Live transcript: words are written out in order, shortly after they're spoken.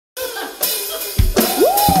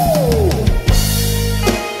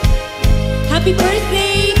Happy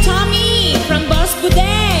birthday, Tommy from Boss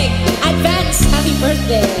Budeg. Advance happy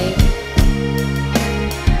birthday.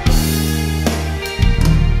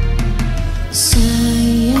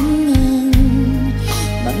 Sayang ang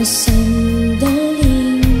mga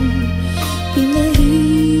sandaling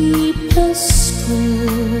pinalipas ko.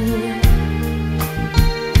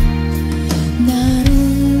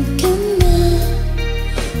 Naroon ka na,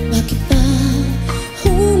 bakit pa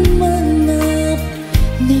humanap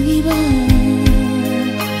ng iba?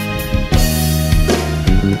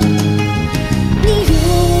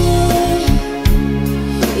 Ngayon,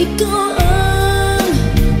 ikaw ang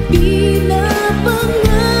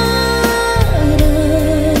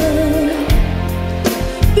pinapangarap,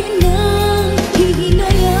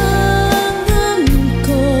 pinanghihinayangan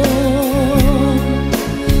ko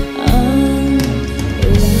ang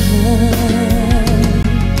lahat.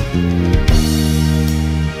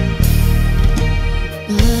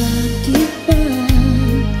 Bakit ba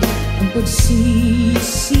ang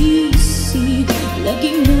pagsisisi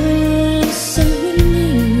laging nasa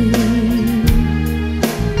huli?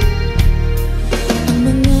 Ang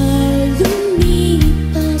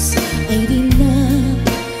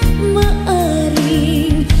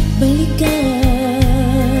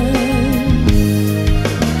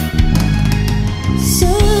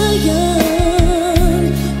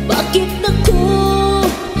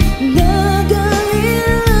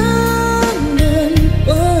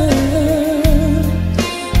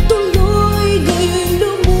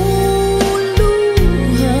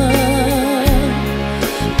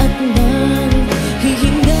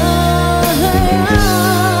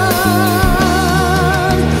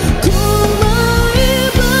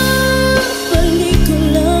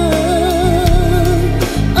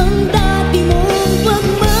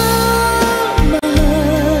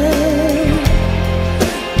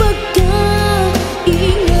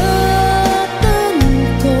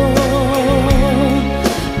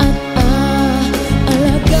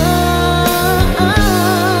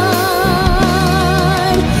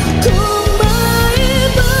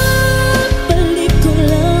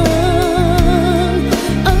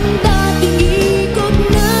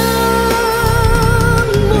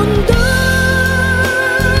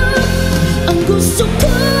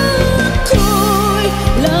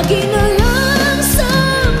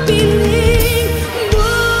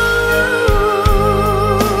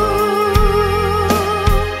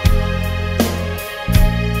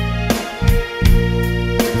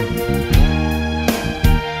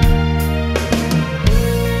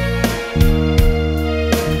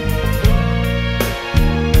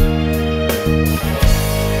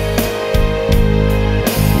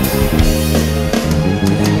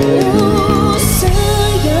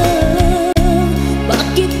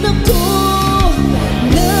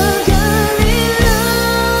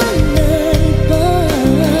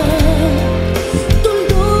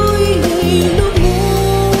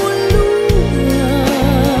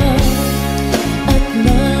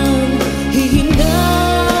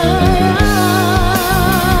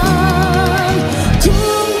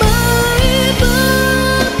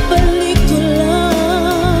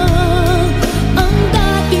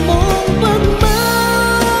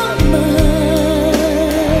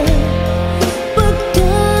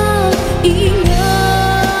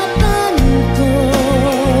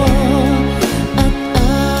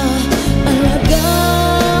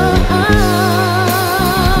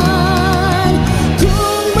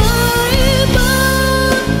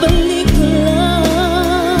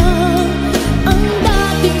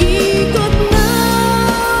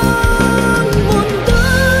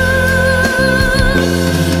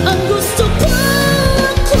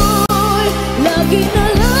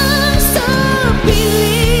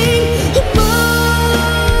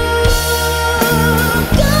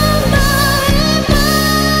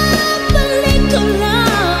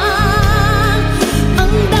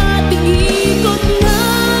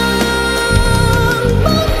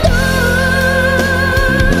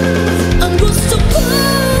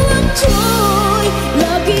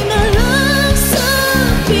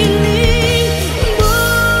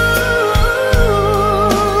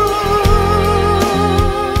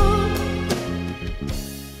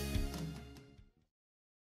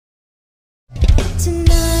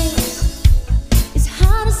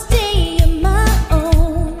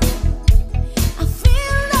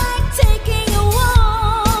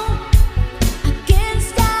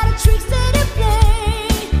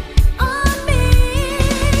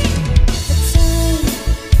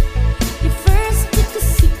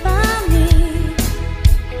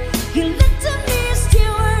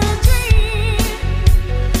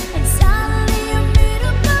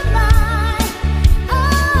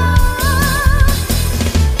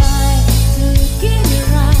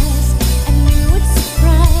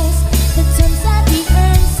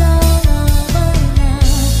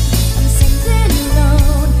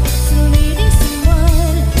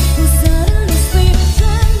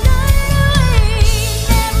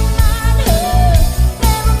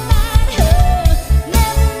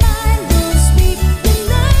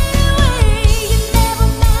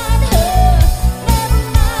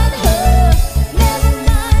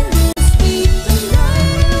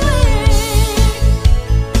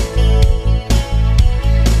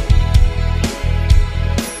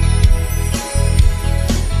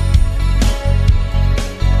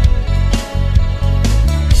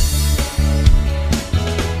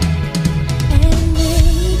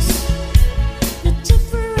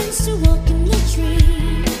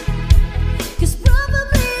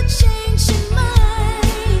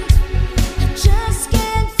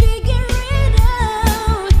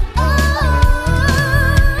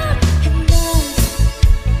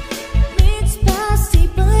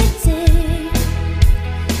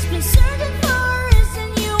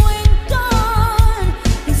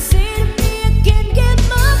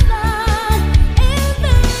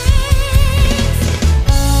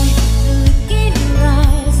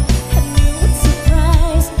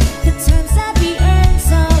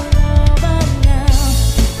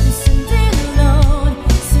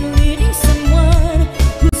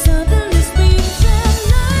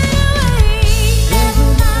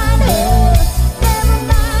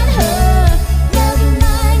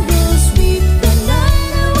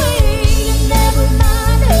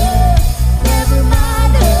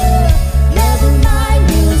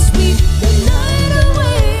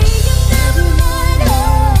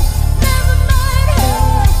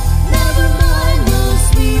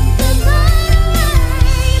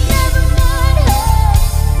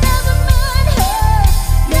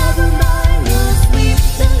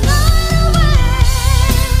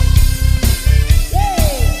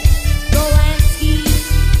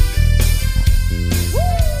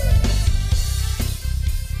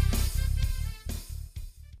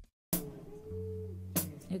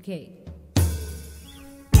Okay.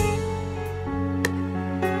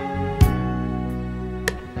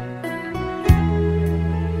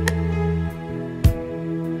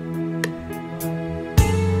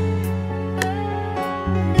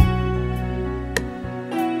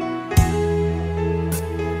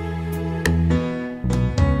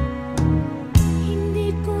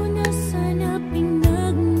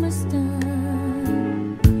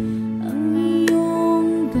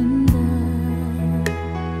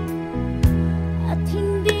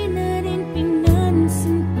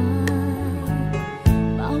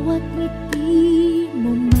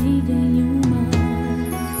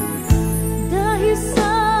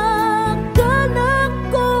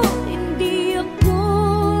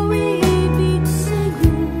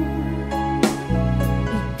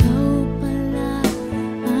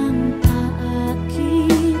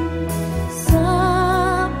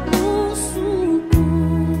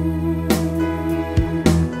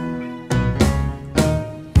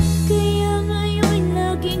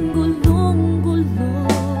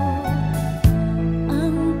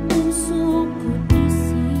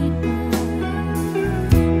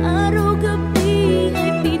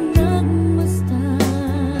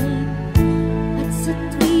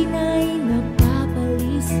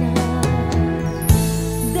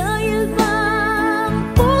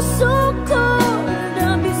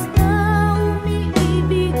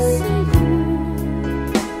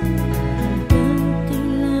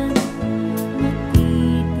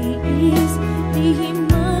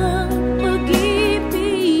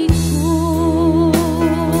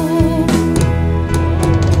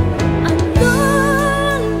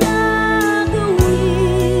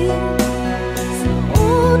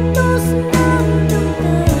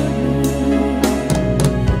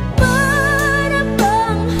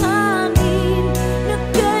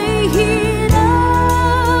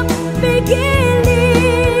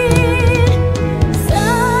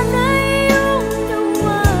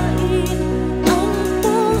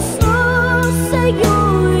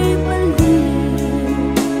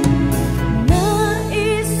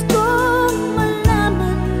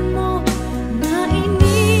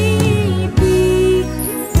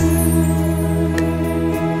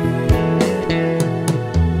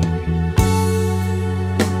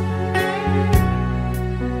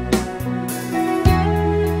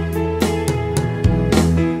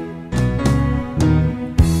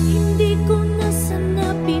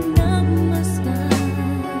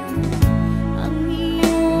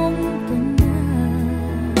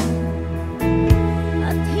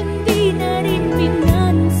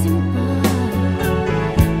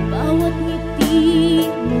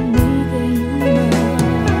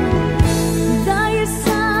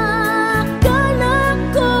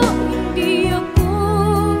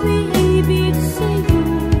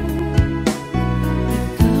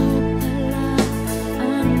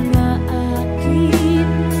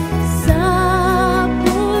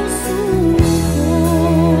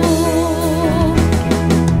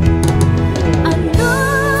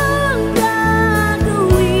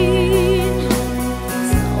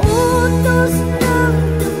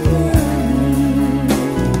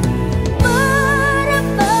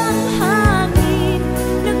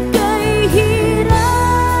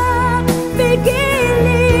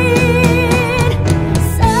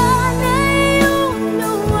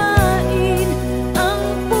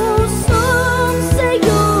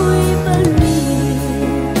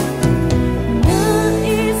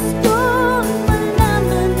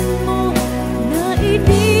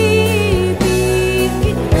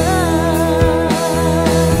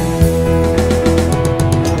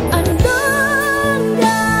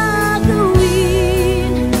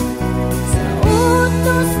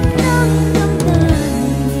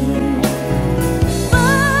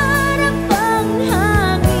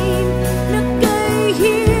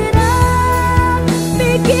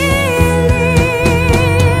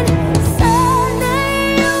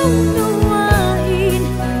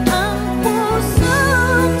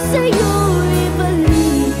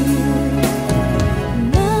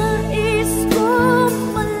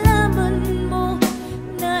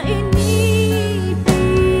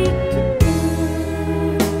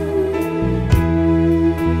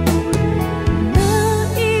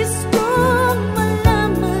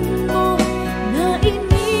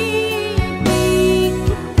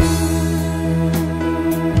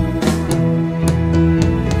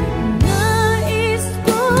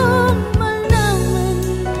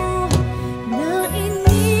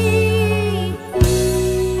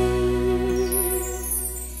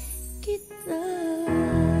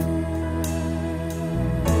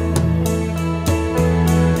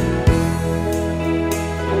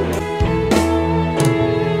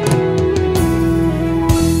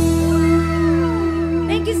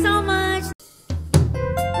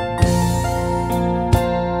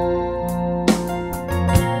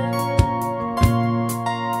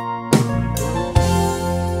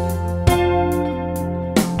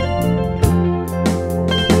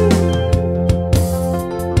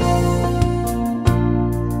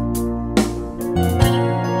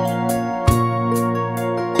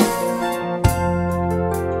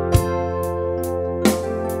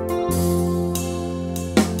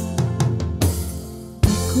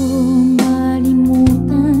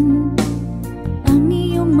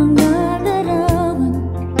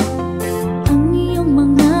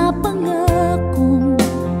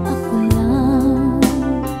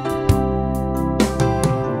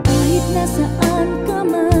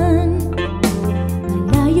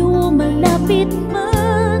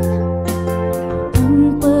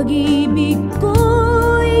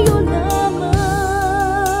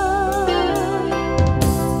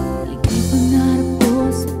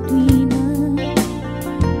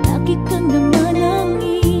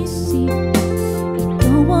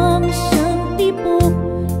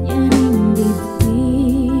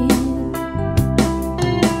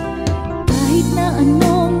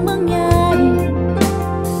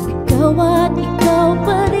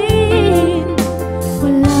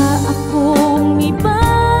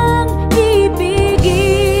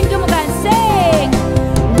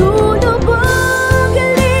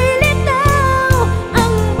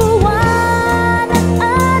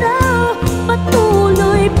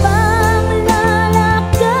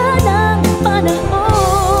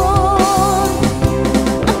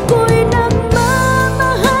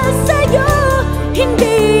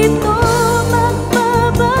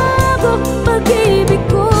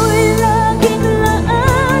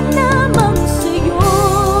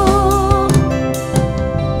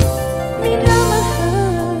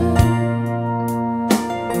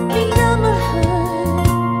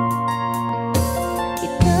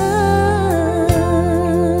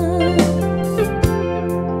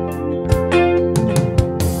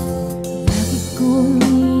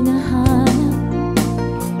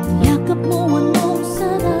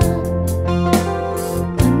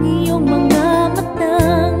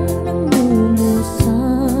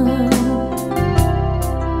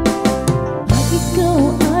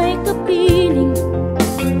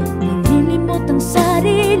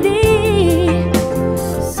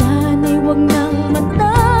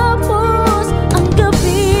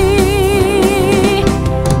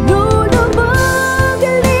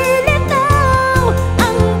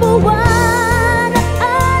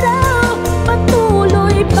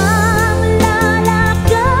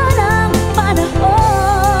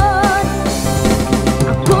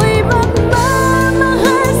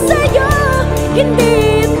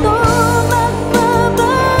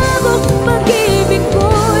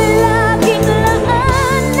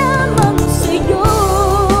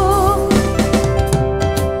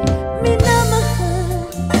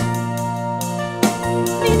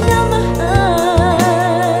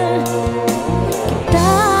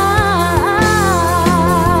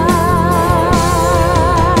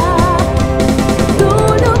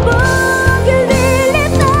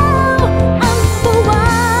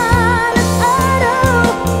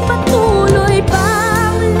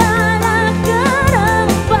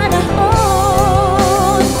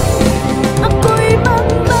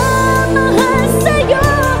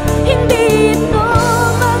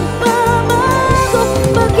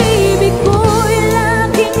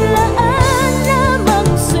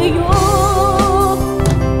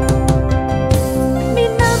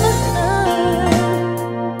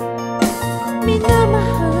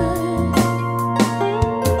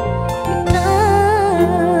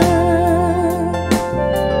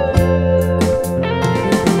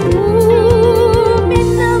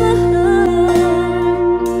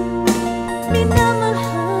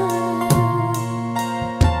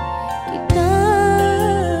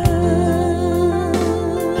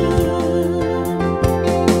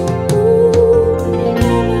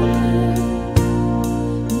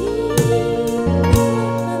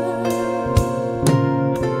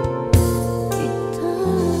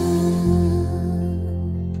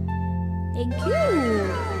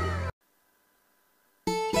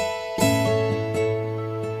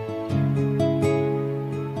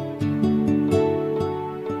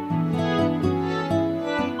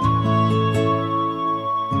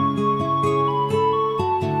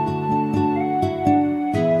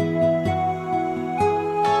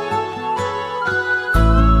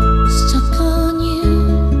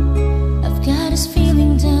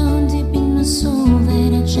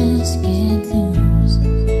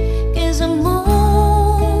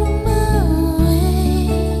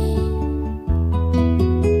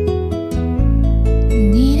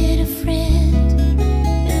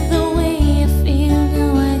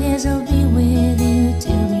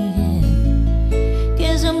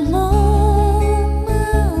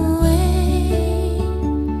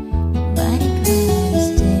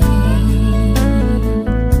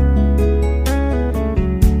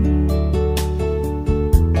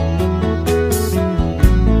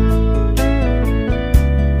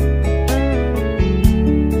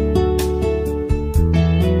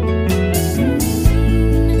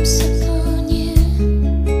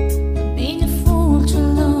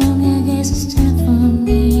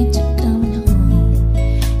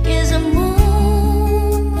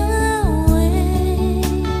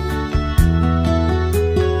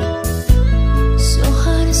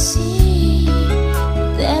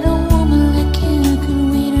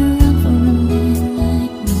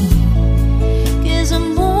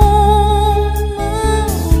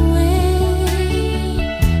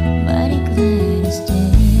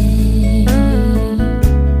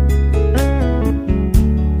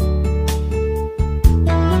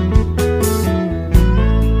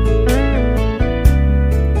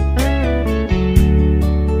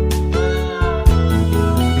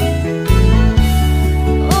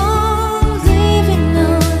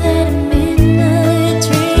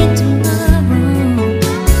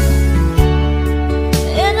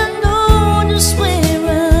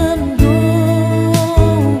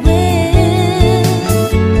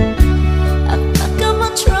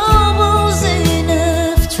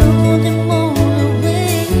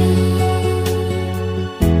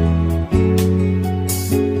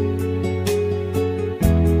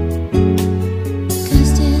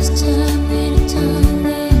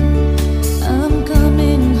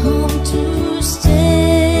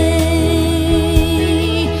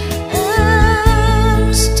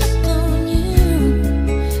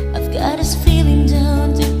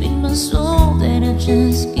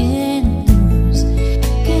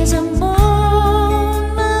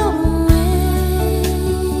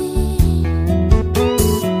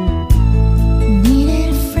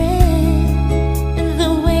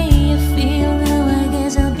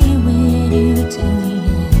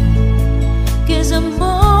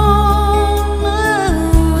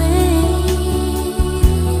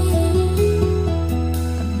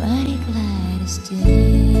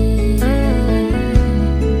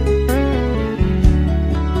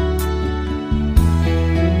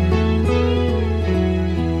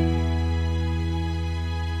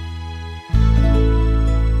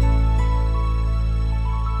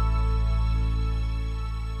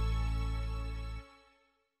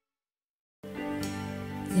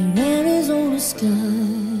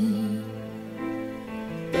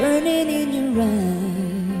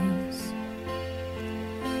 eyes.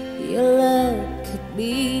 You look at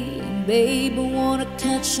me and baby wanna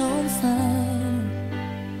catch on fire.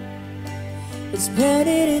 It's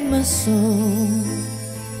burning in my soul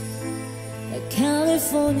like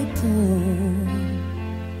California cold.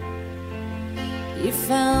 You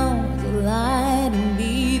found the light in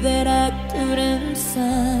me that I couldn't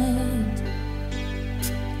find.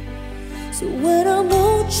 So when I'm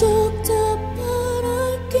all choked up but I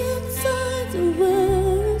can't find the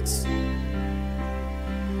words,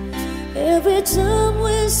 every time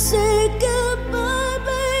we say goodbye,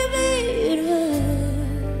 baby, it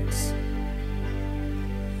hurts.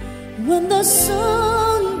 When the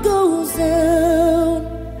sun goes down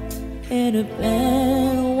and a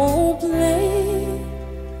band won't play,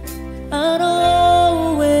 I'd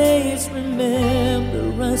always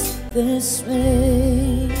remember us this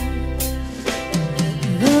way.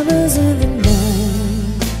 Lovers in the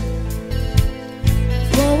night,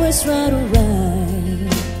 always right or right.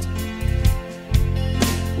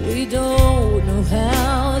 We don't know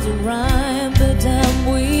how to rhyme, but damn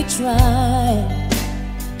we try.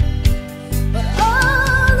 But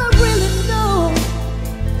all I really know,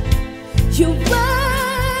 you're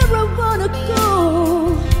where I wanna go.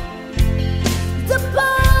 The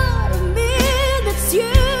part of me that's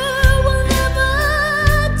you will never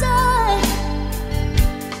die.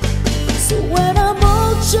 So when I'm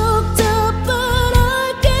all choked up but I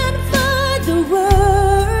can't find the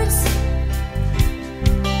words,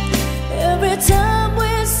 every time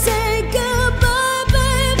we say goodbye,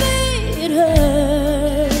 baby, it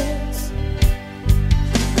hurts.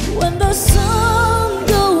 When the sun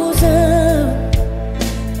goes out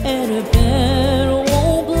and a band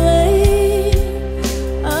won't play,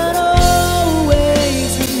 I'd always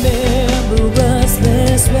remember us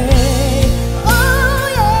this way. Oh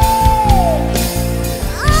yeah,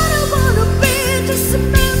 I don't wanna be just a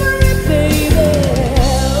memory, baby.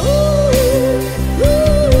 Ooh, ooh, ooh,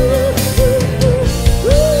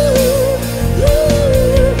 ooh, ooh,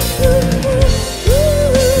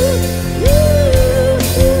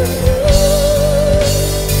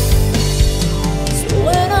 So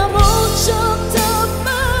when I'm all choked up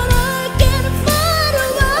but I can't find a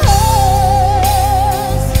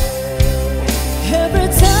words, every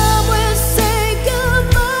time we say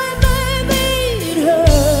goodbye, baby, it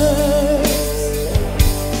hurts.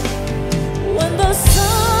 When the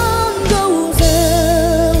sun goes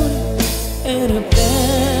out and a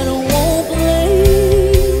band won't play,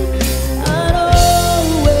 I'd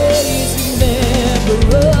always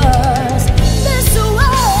remember us this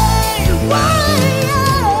way. Why?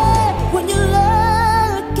 When you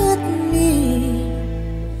look at me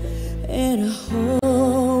and a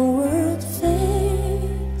whole world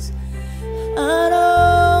fades, I'd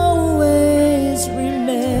always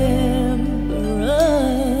remember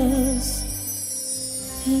us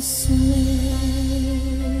this way.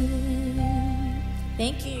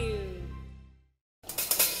 Thank you.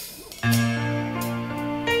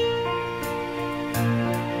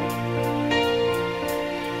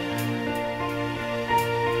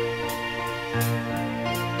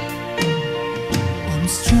 I'm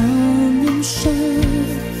strong and sure,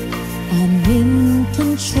 I'm in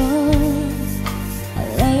control, a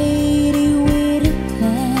lady with a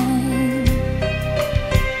plan,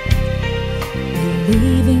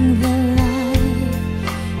 believing the light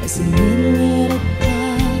as a little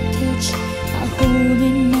package I hold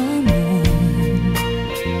in my mind.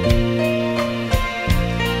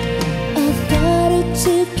 I've got it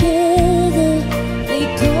together, they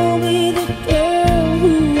call me the girl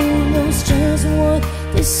who knows just what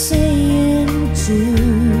they're saying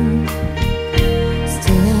too.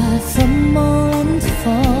 Still I fumble and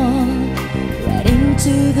fall right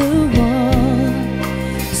into the wall.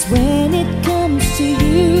 'Cause when it comes to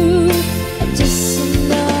you, I'm just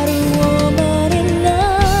another woman in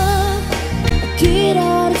love, a kid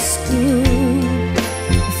out of school,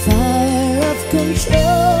 a fire of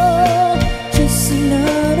control, just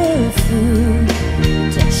another fool.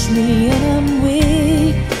 Touch me and I'm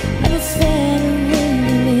weak, I'm a fan in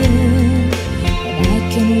the wind, and I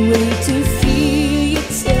can't wait to feel you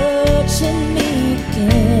touching me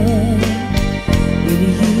again. Baby,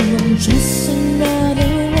 you are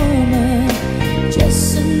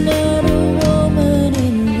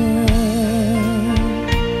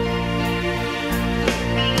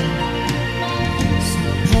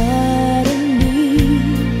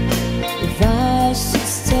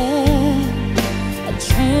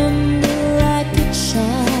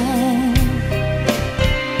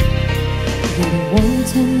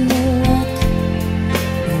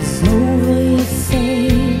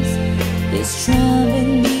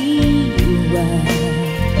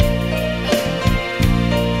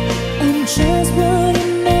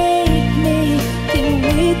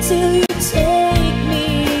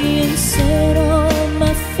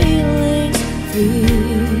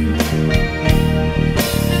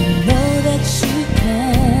know that you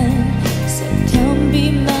can, so come be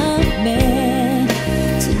my man.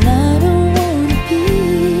 Tonight I wanna be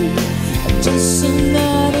just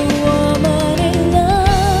another woman in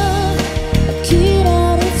love, a kid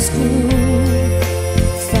out of school,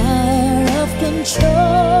 fire of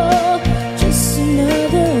control, just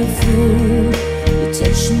another fool. You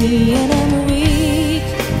touch me and I'm weak,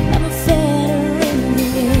 I'm a feather in the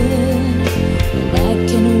wind, and I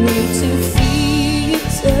can't wait to feel you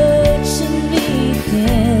touching me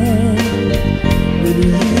again. With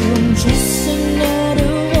you I'm just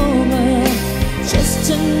another woman, just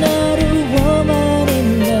another woman in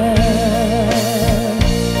love,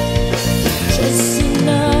 just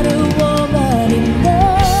another woman in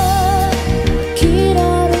love, kid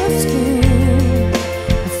out of school,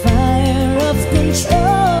 fire of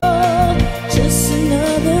control, just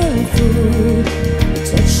another fool. You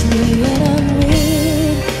touch me and I'm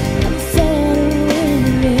weak, I'm feather in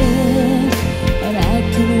the wind, and I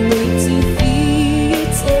can't wait to feel you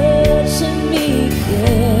touching me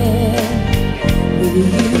again. With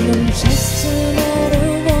you I'm just another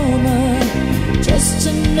woman, just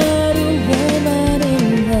another woman in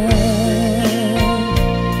love.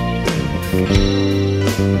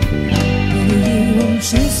 With you I'm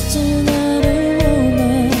just another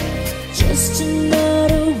woman, just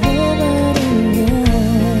another woman in love.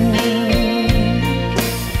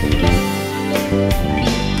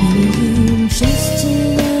 With you I'm just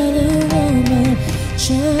another woman,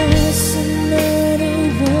 just another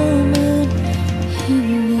woman in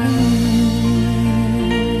love.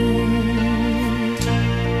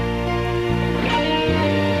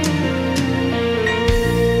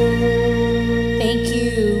 Thank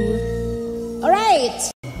you. All right.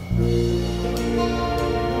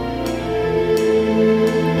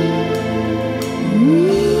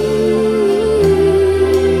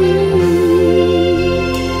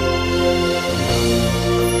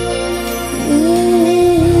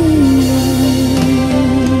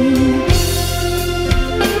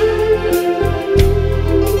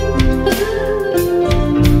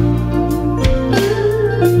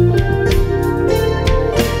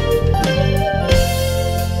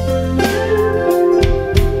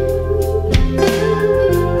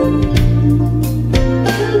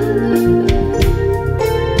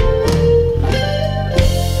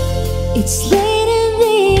 It's late in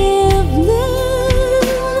the evening,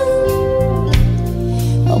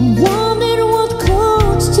 I'm wondering what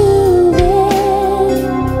clothes to wear.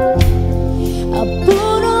 I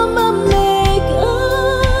put on my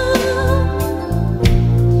makeup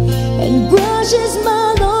and brushes my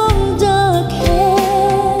long dark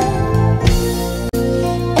hair,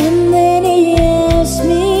 and then he asks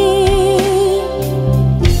me,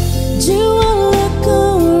 do I look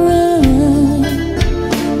alright?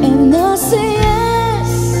 And I say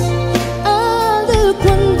yes, I look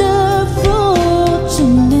wonderful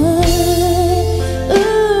tonight.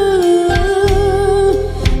 Ooh,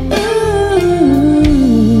 ooh.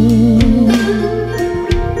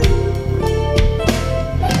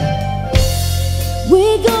 We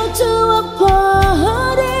go to a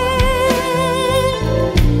party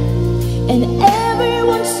and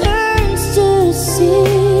everyone turns to see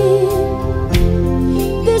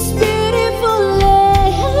this beautiful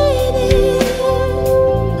lady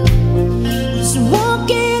is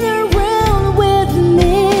walking around with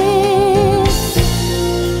me.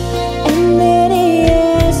 And then he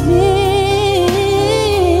asks me,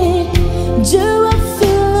 do I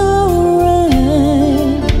feel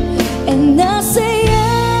alright? And I say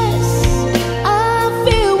yes, I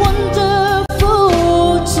feel wonderful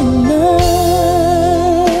tonight.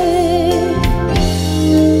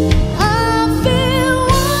 I feel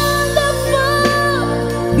wonderful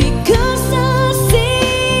because I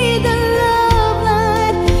see the love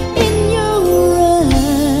light in your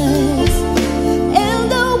eyes, and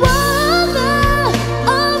the wonder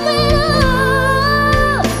of it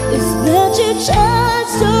all is that you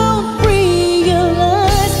just don't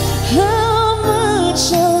realize how much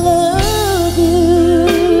I love you.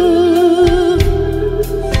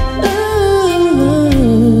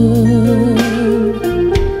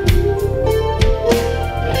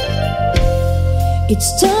 It's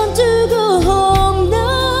time to go home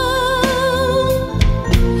now,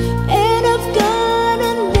 and I've got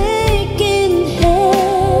an aching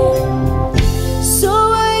head, so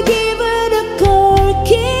I give it a cold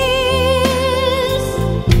kiss,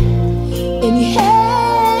 and he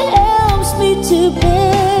helps me to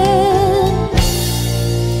bed,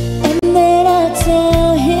 and then I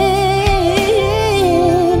tell him,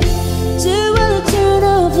 do I turn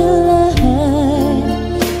off the light?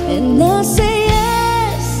 And I say yes,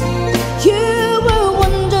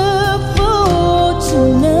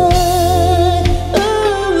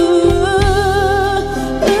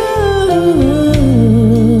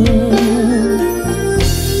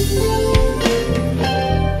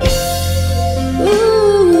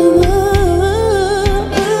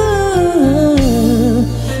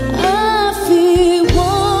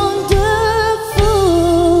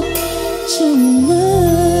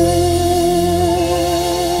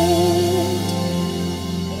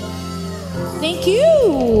 Thank you.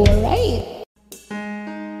 All right.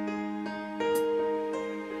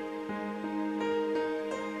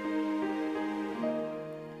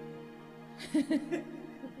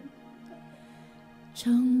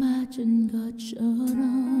 정 맞은 것처럼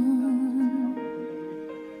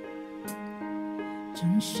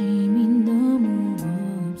정신이 너무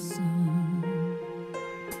없어.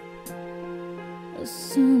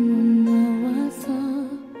 어서 못 나와서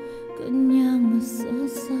그냥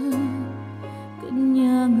웃었어.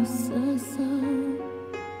 그냥 웃었어.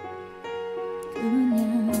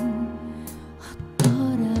 그냥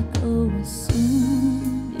어떠라고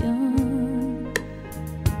웃으면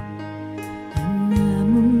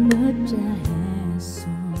너무 멋져했어.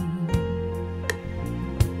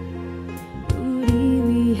 우리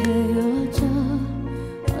위해 헤어져.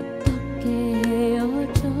 어떻게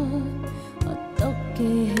헤어져. 어떻게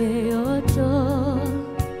헤어져.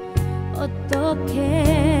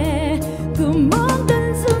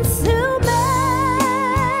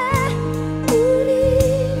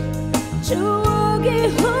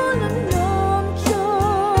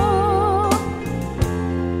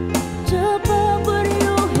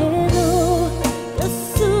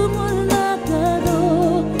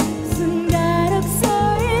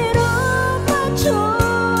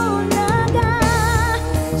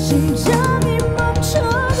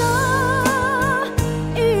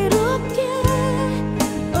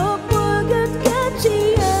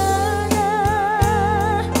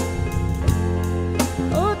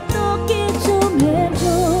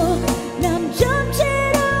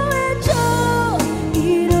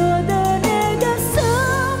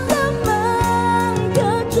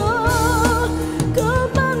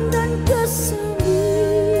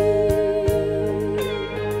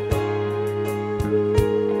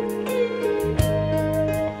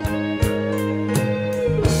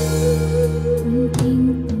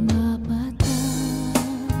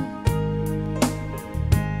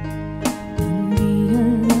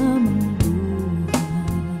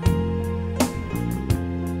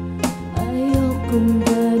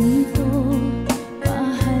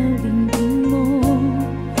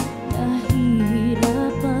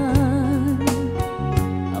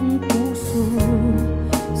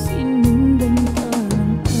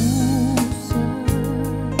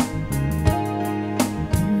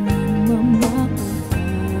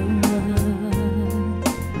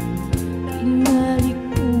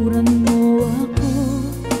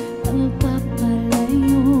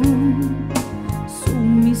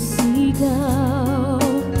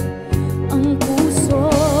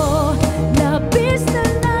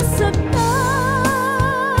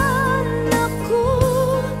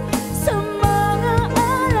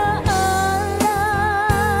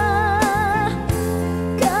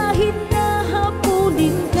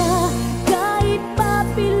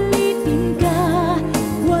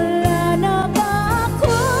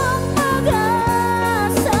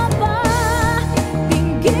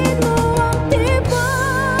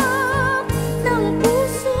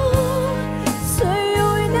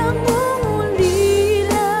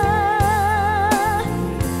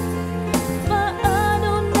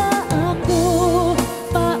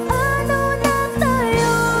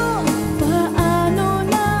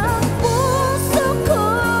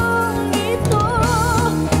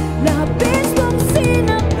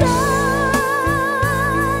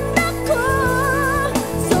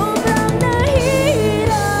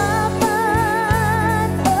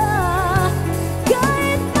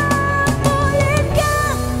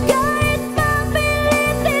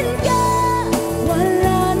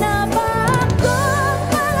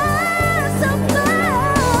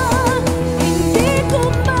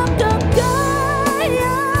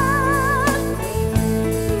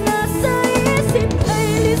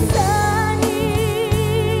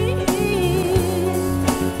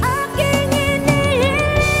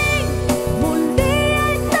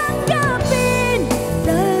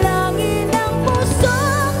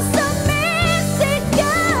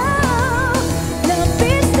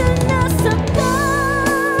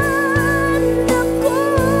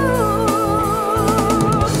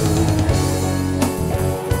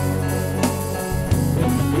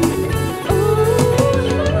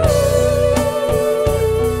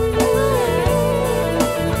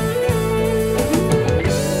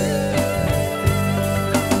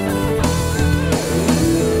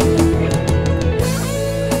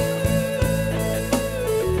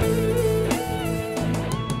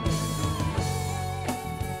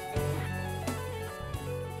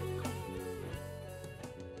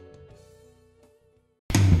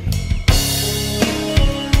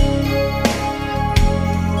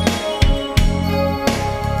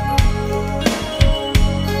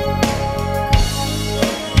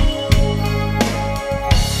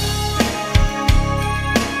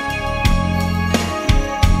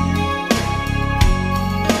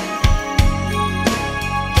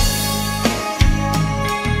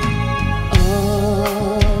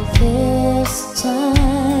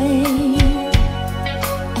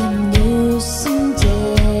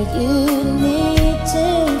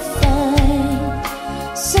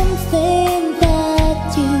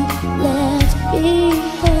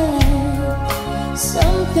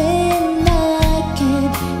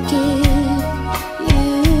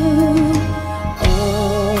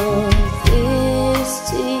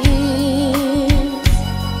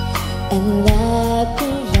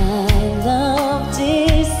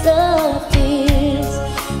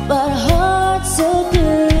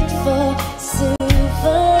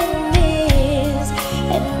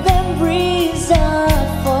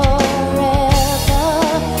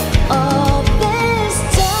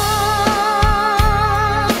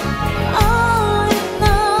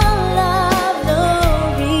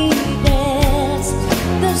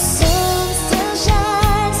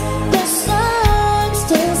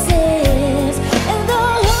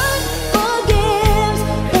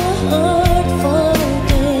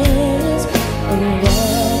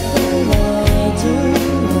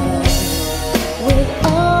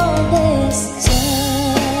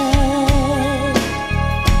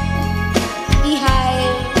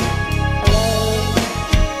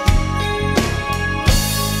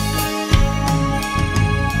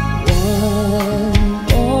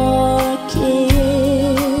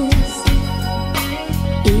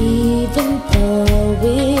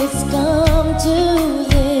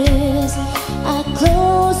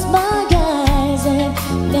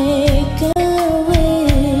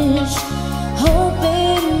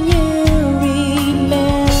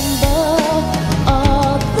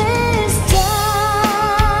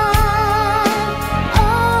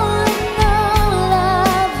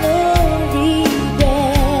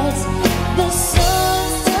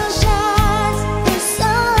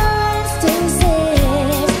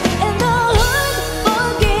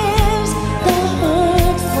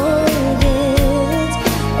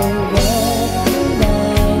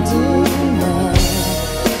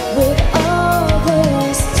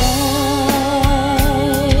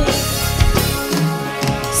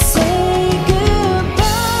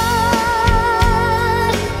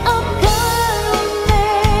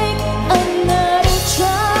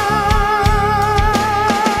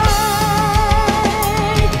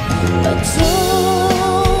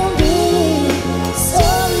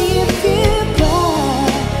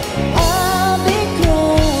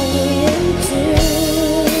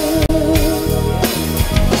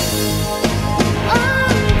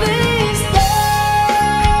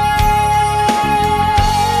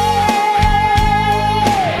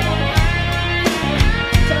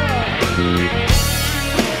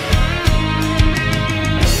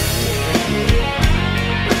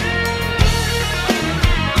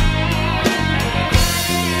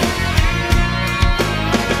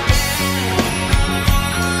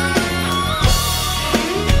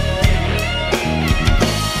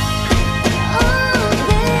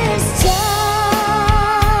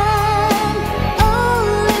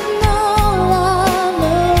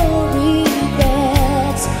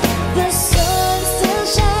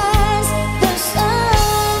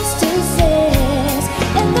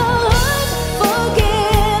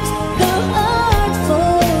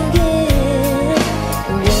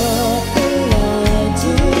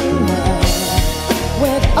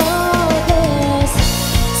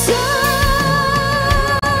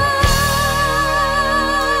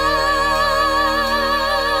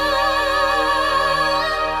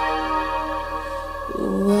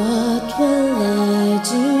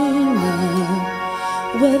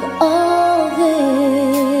 with all this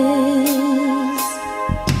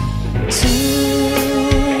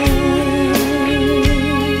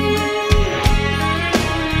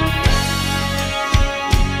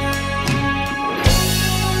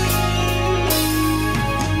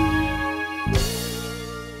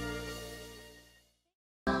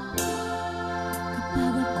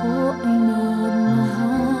kapag ako ay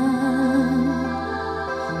nagmahal,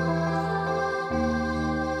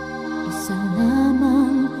 isa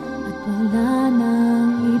lamang at wala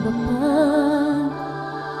nang iba pa.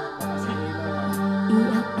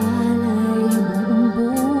 Iaalay buong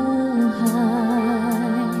buhay,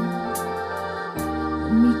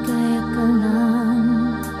 umikaya ka lang,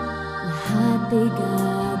 lahat ay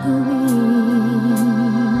gagawin.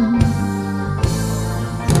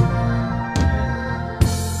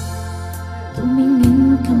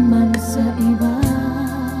 Tumingin ka man sa iba,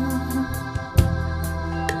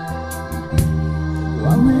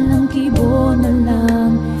 walang kibo na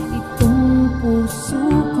lang itong puso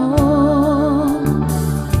ko.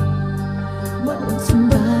 Walang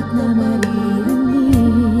sumbat na maririnig,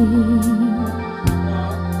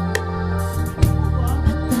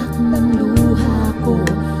 patak ng luha ko,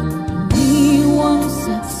 iniwang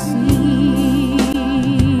saksi.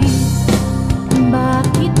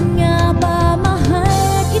 Bakit nga ba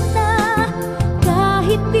mahal kita,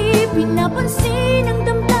 kahit di pinapansin ang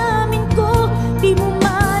damdamin ko? Di mo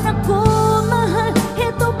man ako mahal,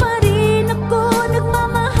 heto pa rin ako,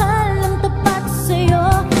 nagmamahal ang tapat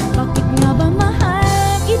sa'yo. Bakit nga ba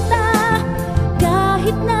mahal kita,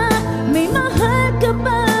 kahit na may mahal ka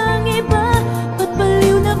pang iba? Ba't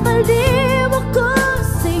baliw na baliw ako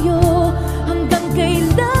sa'yo? Hanggang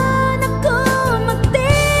kailan ako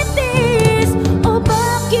magtitis? O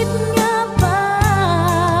bakit nga ba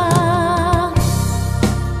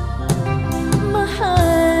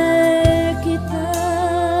mahal kita?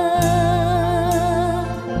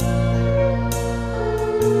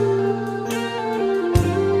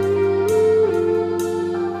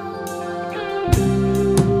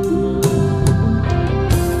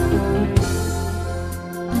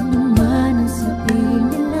 Ano man ang sabihin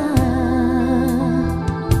nila,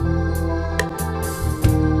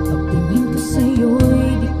 pagtingin ko sa'yo'y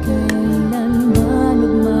di kailanman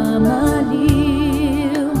nagmamaliw.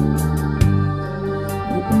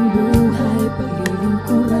 Buong buhay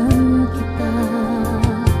paglilingkuran kita,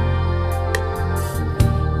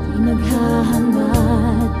 di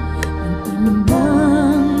naghahangad ng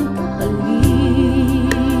anumang kapalit.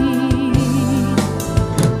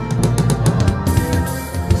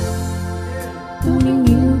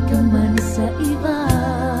 Tumingin ka man sa iba,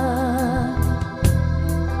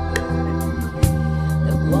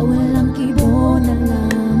 nagwawalang kibo na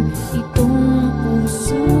lang itong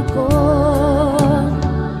puso ko.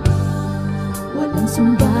 Walang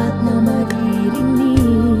sumbat na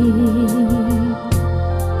maririnig,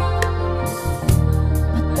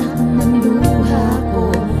 patak ng luha ko,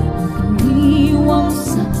 ang iniwang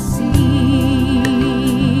saksi.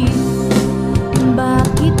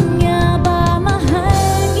 Bakit nga ba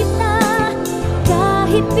mahal kita,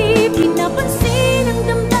 kahit di pinapansin ang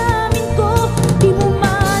damdamin ko? Di mo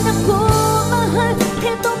man ako mahal,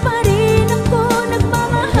 heto pa rin ako,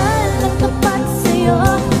 nagmamahal ang tapat sa'yo.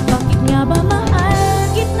 Bakit nga ba mahal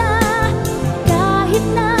kita, kahit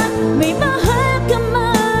na may mahal ka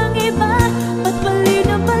mang iba? Ba't baliw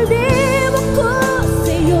na baliw ako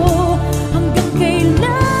sa'yo? Hanggang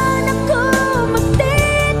kailan ako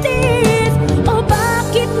magtitis? O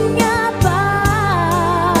bakit nga ba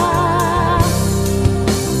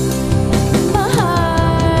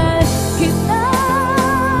mahal kita?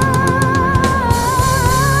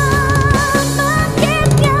 Bakit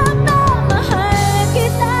nga ba mahal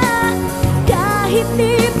kita, kahit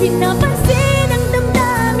di pinapansin ang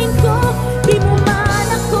damdamin ko? Di mo man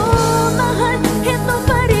ako mahal, heto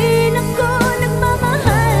pa rin ako,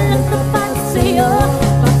 nagmamahal ang tapat sa'yo.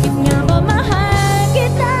 Bakit nga ba mahal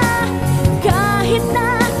kita, kahit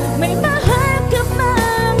na may mahal ka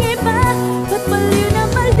mang iba? Ba't baliw na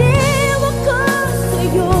baliw ako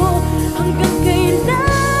sa'yo? Hanggang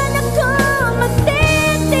kailan ako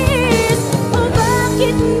magtitis? O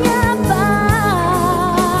bakit nga ba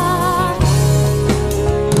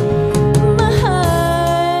mahal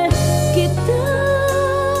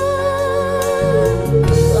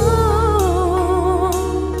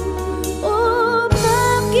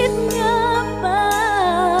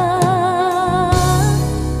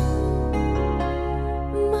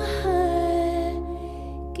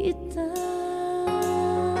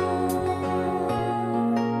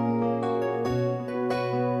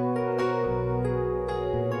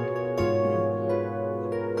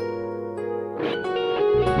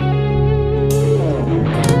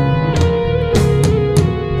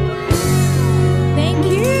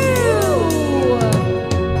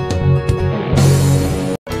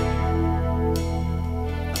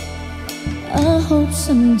I hope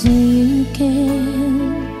someday you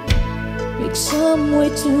can make some way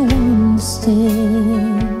to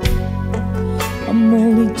understand. I'm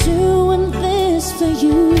only doing this for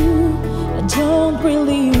you. I don't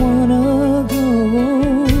really wanna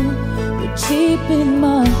go, but deep in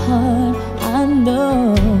my heart I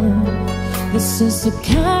know this is the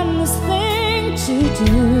kindest thing to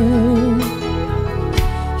do.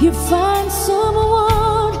 You find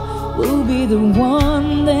someone who'll be the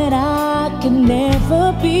one that I can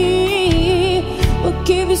never be. We'll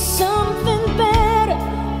give you something better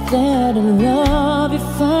than a love you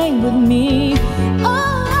find with me.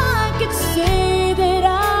 Oh, I could say that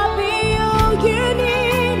I'll be all you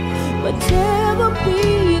need, but never be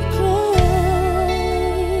a cry.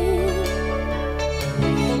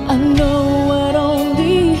 I know I'd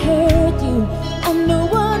only hurt you. I know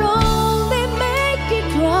I'd only make you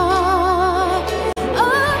cry.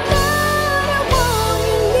 I'm not the one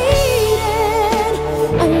you needed.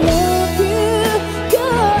 I love you,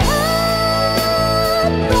 goodbye.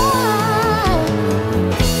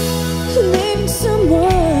 Leaving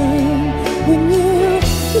someone when you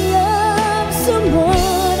love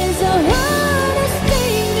someone is the hardest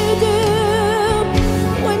thing to do.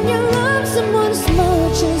 When you love someone as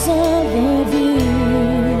much as I love you.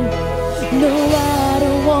 No, I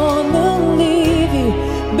don't wanna leave you,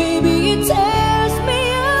 baby, it tears me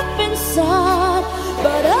up inside,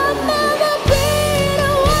 but I'll never be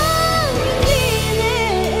the one you needed.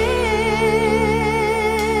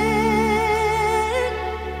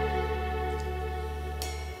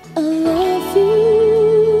 I love you,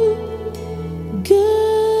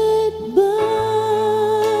 goodbye.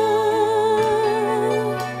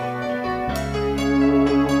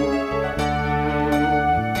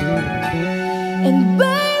 And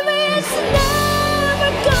baby, it's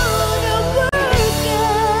never gonna work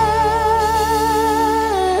out.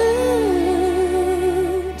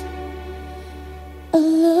 I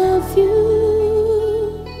love you,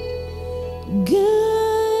 goodbye.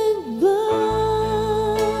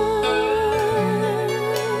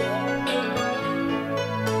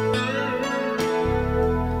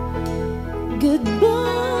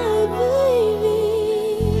 Goodbye, baby.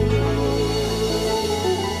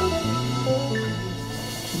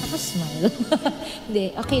 Nakasmile. Hindi,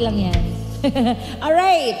 okay lang yan.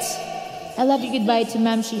 Alright. I love you, goodbye to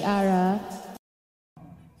Ma'am Shiara.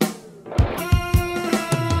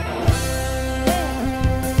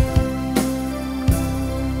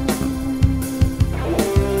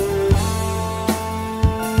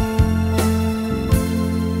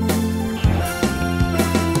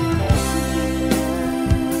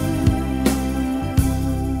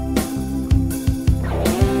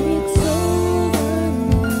 It's over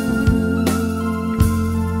now.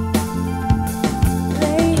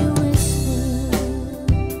 They whisper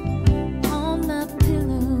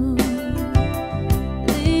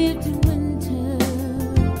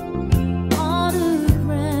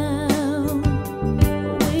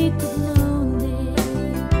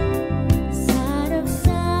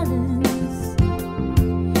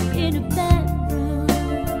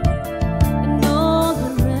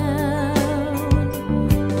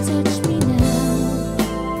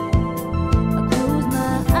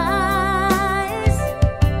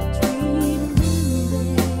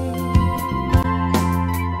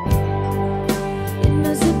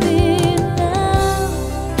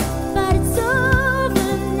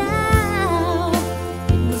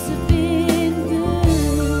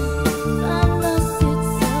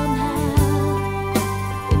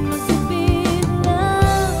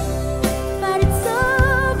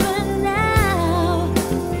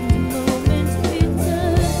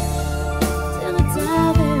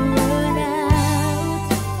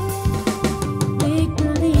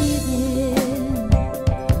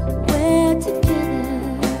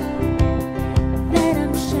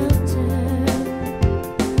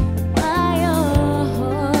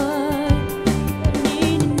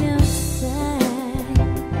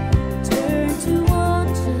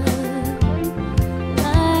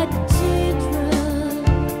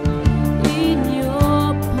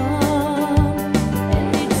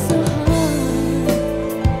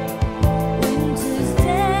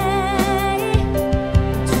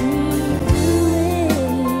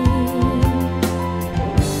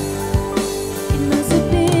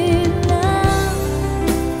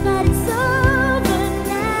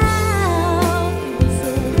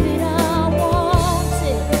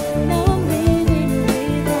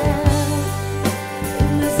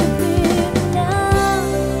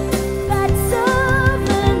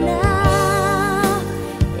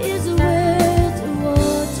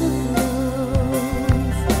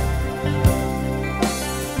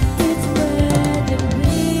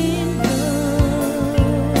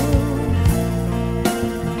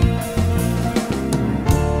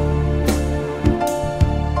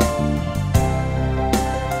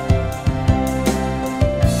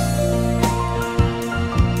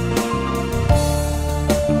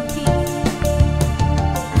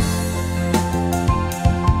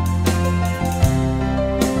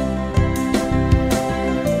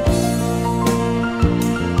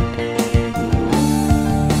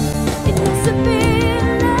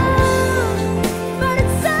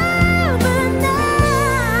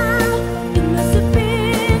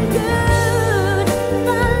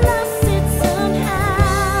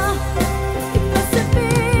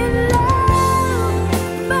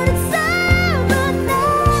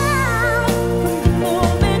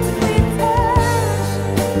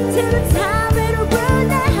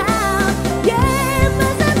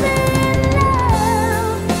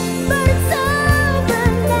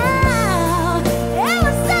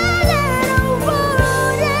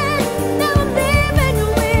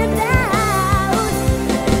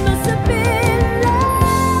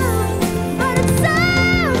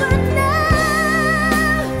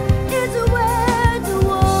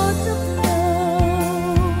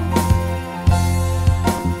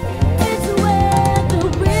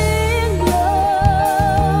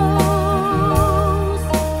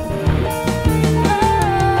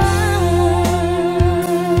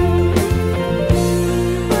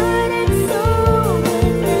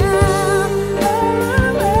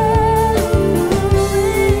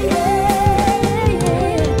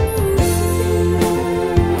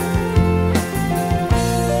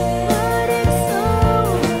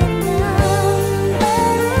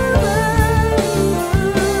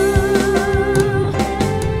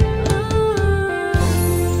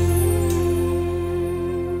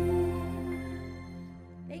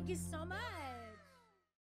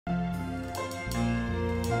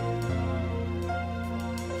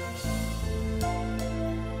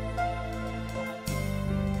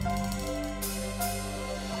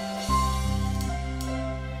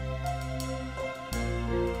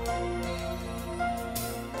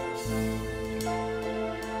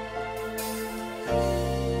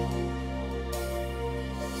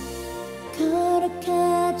Gotta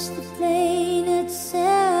catch the plane at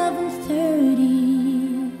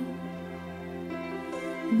 7:30.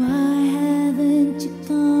 Why haven't you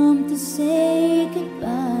come to say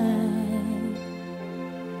goodbye?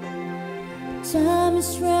 Time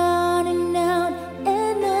is running out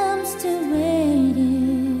and I'm still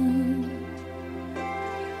waiting.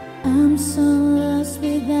 I'm so lost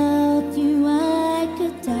without you, I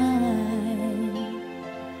could die.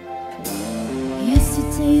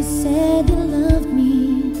 Yesterday you said you loved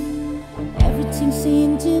me, everything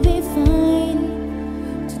seemed to be fine.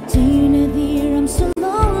 Today you're not here, I'm so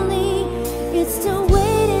lonely. It's the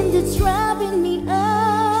waiting that's driving me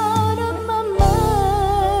out of my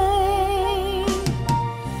mind.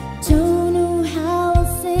 Don't know how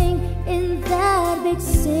I'll sing in that big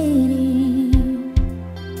city.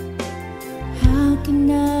 How can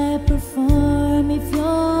I perform if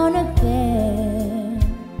you're not there?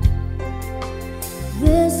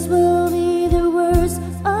 This will be the worst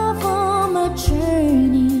of all my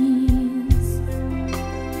journeys.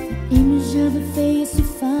 The image of a face to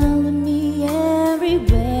follow me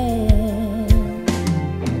everywhere.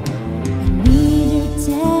 I need your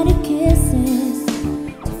tender kisses,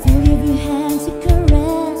 to feel your hands to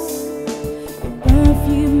caress. Your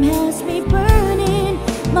perfume has me burning,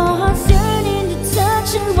 my heart's yearning to touch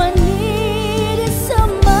you. I need it so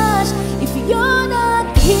much. If you're not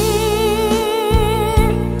here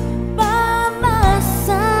by my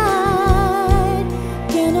side,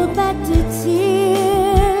 can't hold back the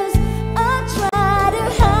tears I try to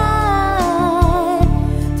hide.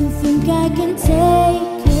 Don't think I can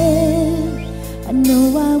take it, I know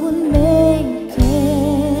I will make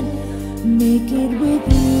it with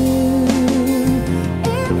you.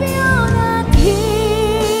 If you're not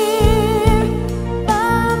here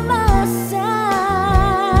by my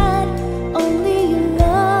side, only your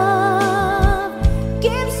love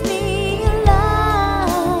gives me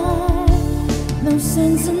alive. No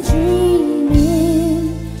sense in dreaming,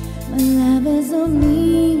 my love has no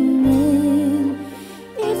meaning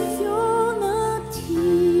if you're not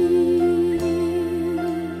here.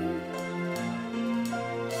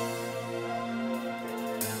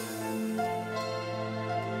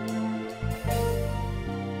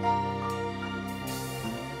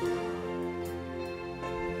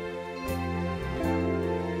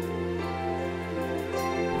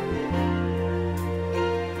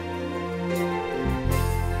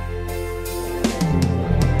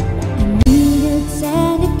 I need your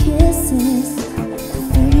tender kisses, the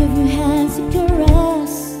feel of your hands to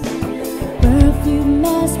caress. Perfume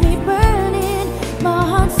has me burning, my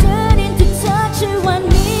heart's yearning to touch you. I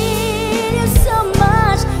need you so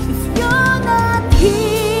much. If you're not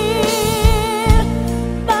here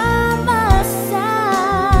by my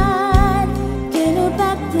side, can't hold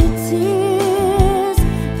back the tears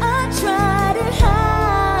I try to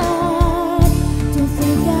hide. Don't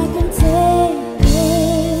think I can take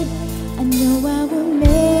it, I know I will make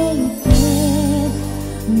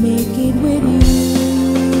it with you.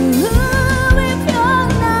 If you're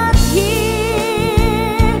not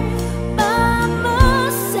here by my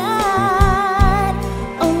side,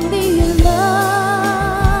 only your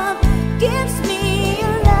love gives me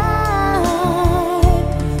alive.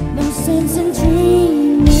 No sense in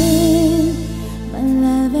dreaming, my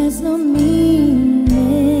love has no meaning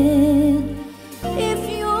if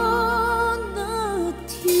you're not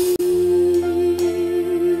here.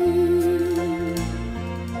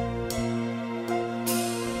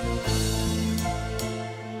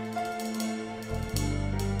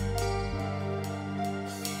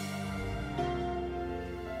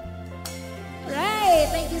 Right,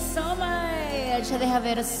 thank you so much. They have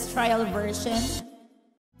it as trial version.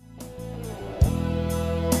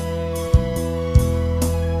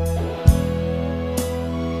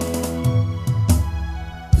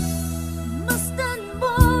 Masdan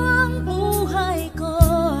mo ang buhay ko,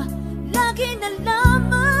 lagi na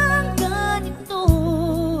lamang ganito.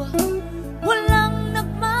 Walang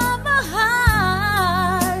nagmamahal,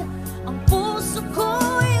 ang puso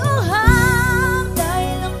ko'y uham.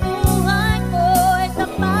 Dahil ang buhay ko'y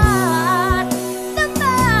tapat,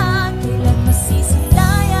 tapat. Kailan masisi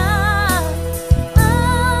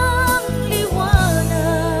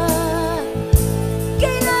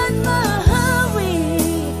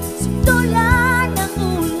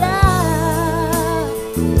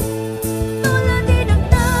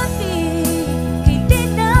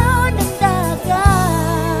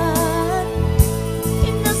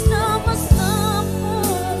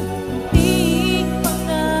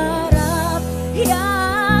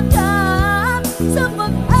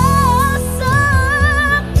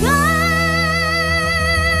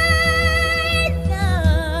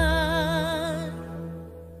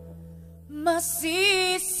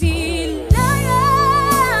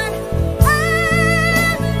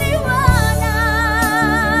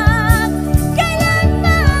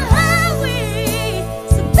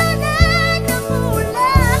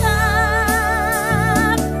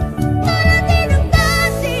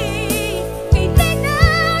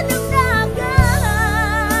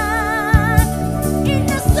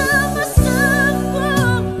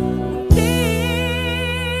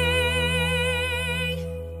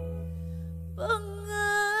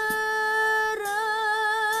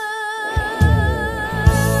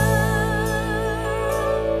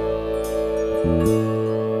Akala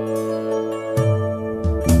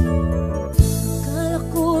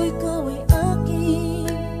ko ikaw ay akin,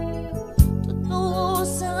 totoo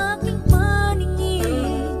sa aking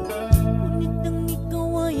paningin. Ngunit nang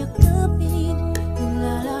ikaw ay yakapin,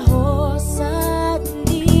 nalalaho sa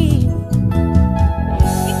dilim.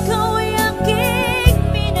 Ikaw ay aking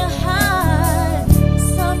minahal,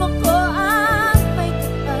 kasama ko ang may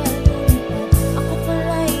kapal. Ako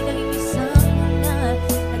pala'y naging isang ulan,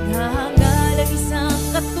 naghahangad ang isang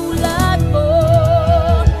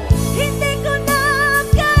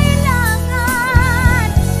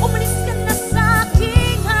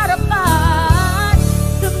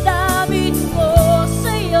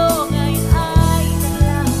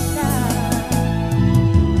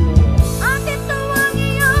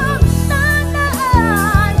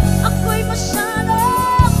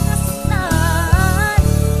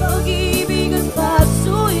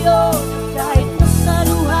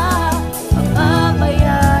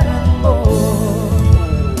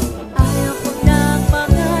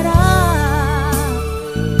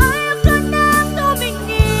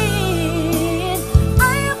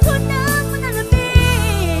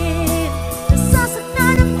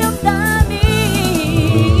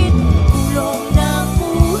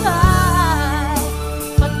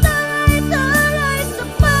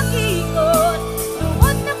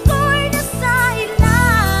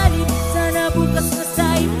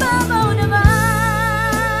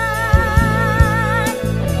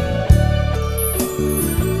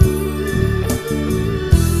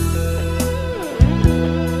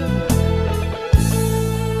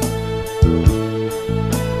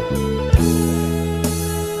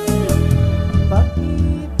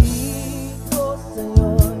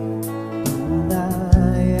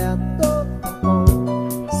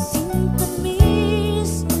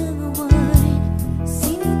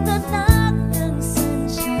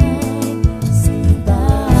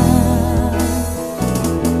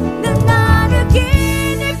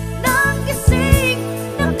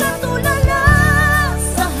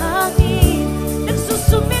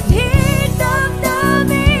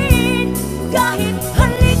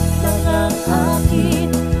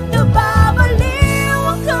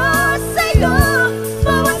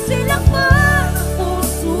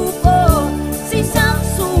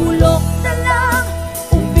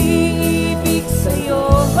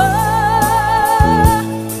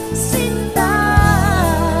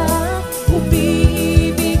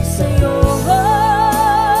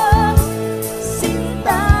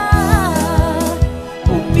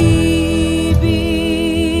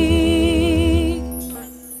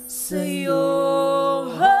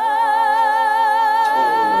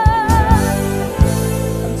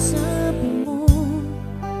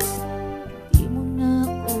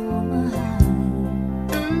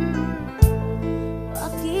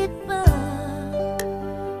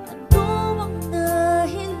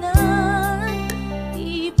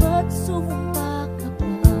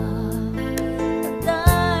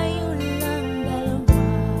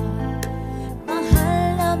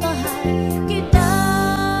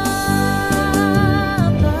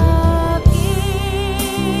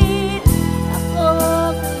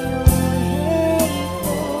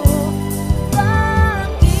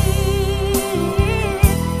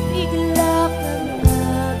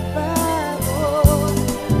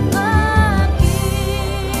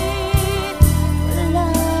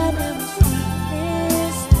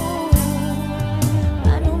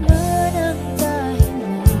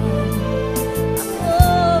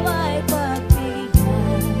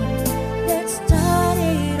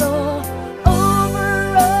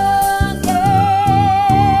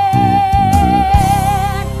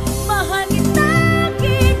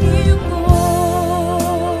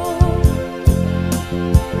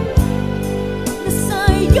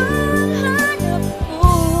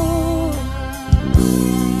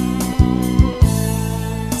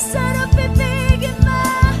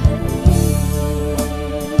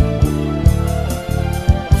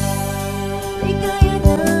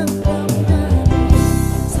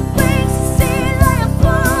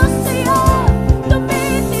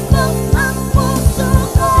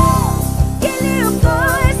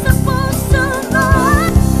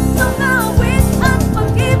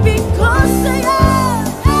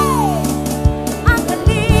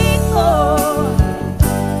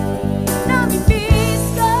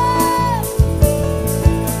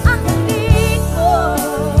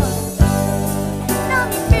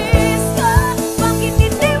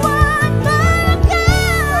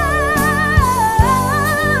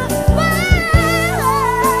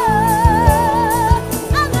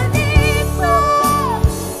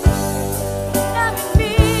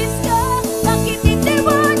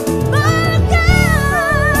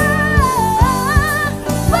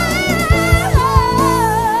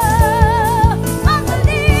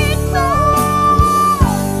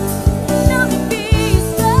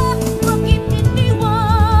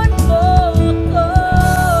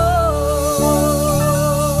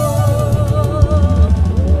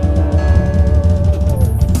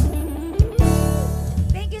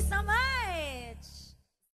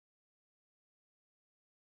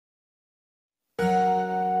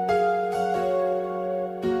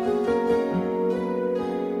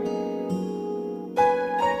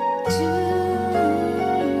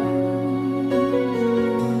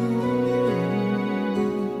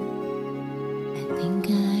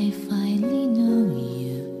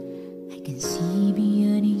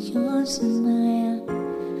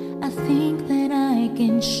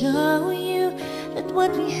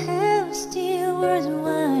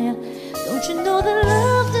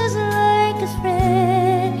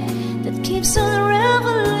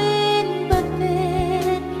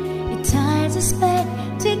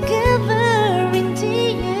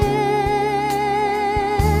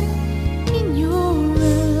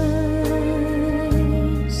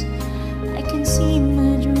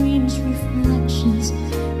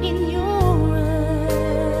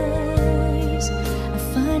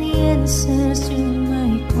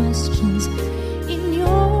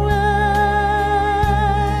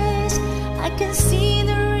I can see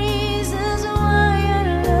the reasons why our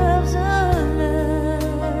love's alive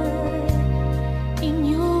in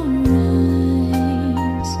your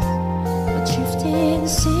eyes. We're drifting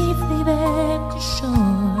safely back to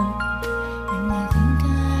shore, and I think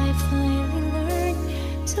I finally learned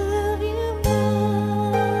to love you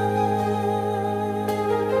more.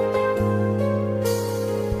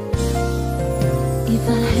 If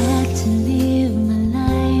I had to live my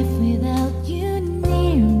life without you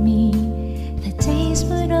near me, the days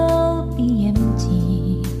would all be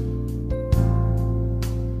empty.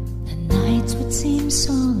 The nights would seem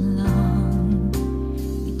so long.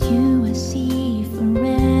 With you I see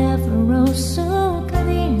forever oh so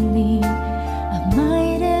clearly. I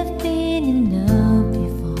might have been in love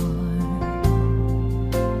before,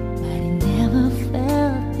 but I never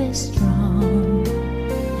felt this strong.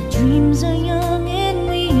 Our dreams are young and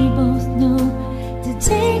we both know the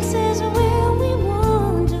takes us where we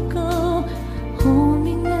want to go. Hold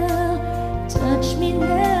me now, touch me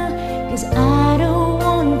now, 'cause I don't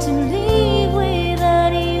want to leave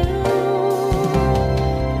without you.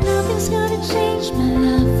 Nothing's gonna change my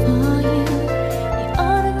love for you. You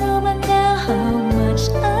ought to know by now how much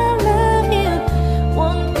I love you.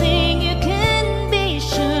 One thing you can be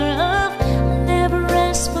sure of, I'll never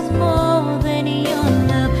ask for more than your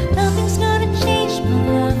love. Nothing's gonna change my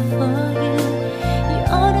love for you. You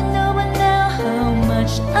ought to know by now how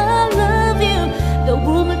much I love you. The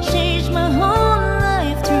world will change my whole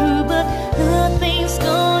life through, but nothing's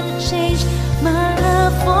gonna change my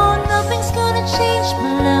love for. Nothing's gonna change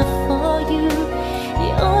my love for you.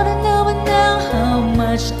 You ought to know by now how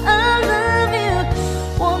much I love you.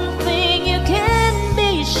 One thing you can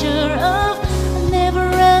be sure of, I'll never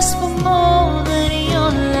ask for more than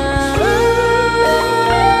your love.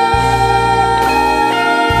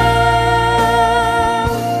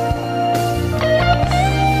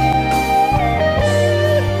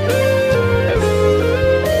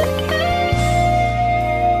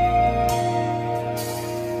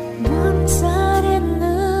 One sudden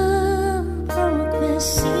love broke the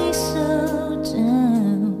sea so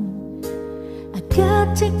down. I got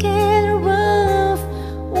to get rough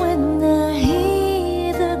when I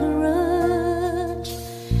hit the grudge,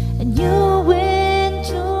 and you went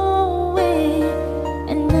away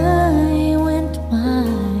and I went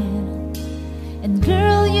wild. And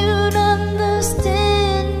girl, you'd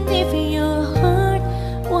understand if your heart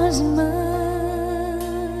was mine.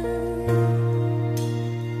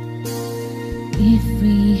 If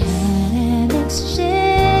we had an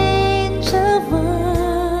exchange of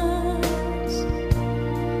words,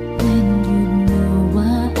 then you'd know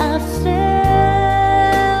why I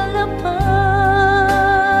fell apart.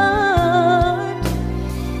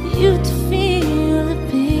 You'd feel the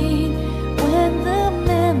pain when the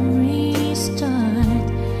memories start.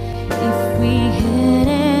 If we had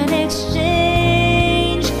an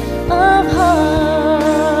exchange of hearts,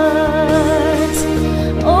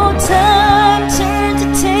 oh, time turned the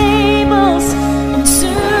tables, and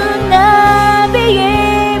soon I'll be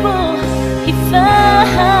able, if I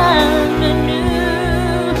had a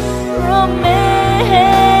new romance.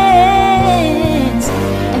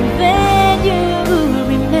 And then you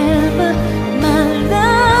remember my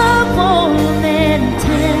love warm and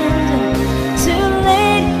tender, too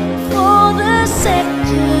late for the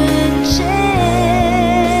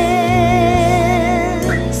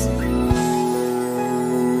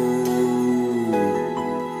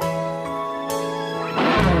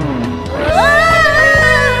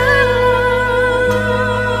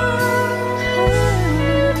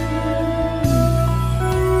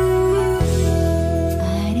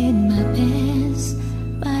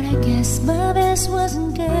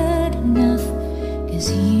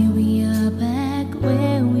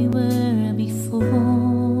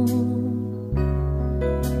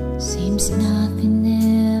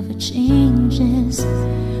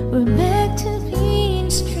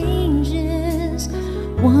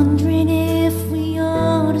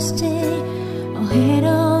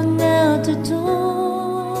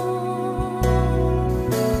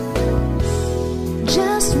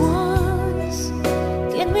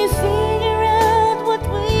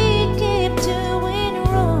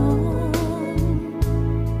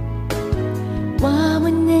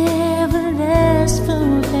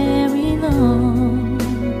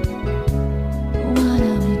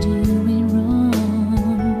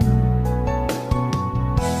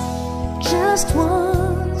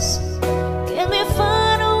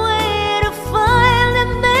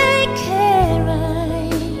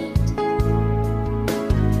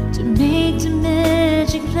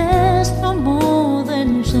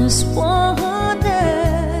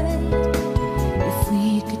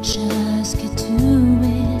get to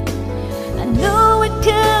it. I know we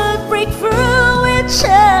could break through it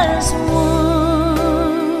just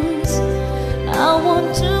once. I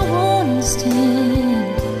want to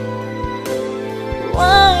understand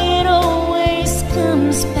why it always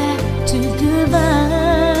comes back to goodbye.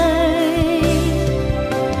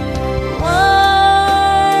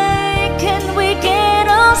 Why can't we get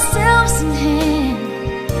ourselves in hand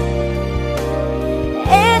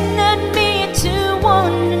and admit to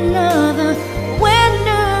one another we're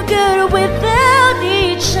no good without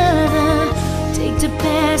each other? Take the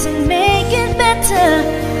past and make it better.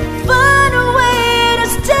 Find a way to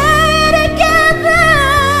stay together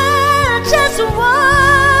just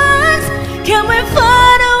once. Can we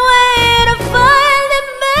find a way to finally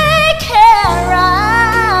make it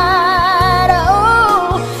right? Oh,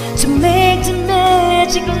 to make the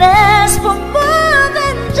magic last for more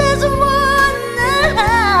than just one night.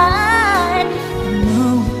 I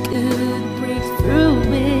know we could break through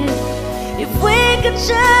it if we could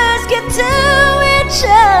just get to it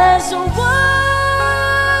just once.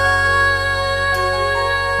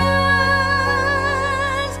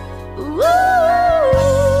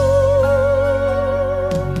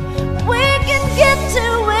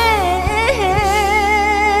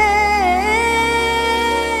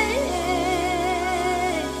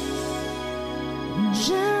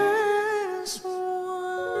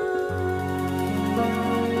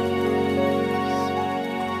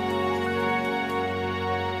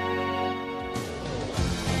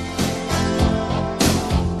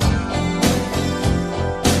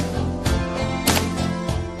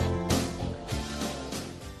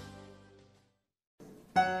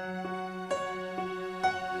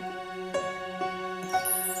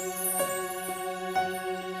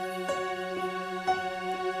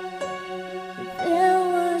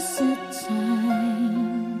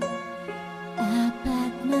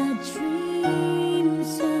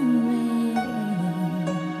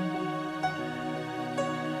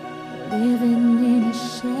 Living in a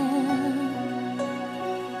shell,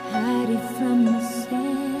 hiding from myself.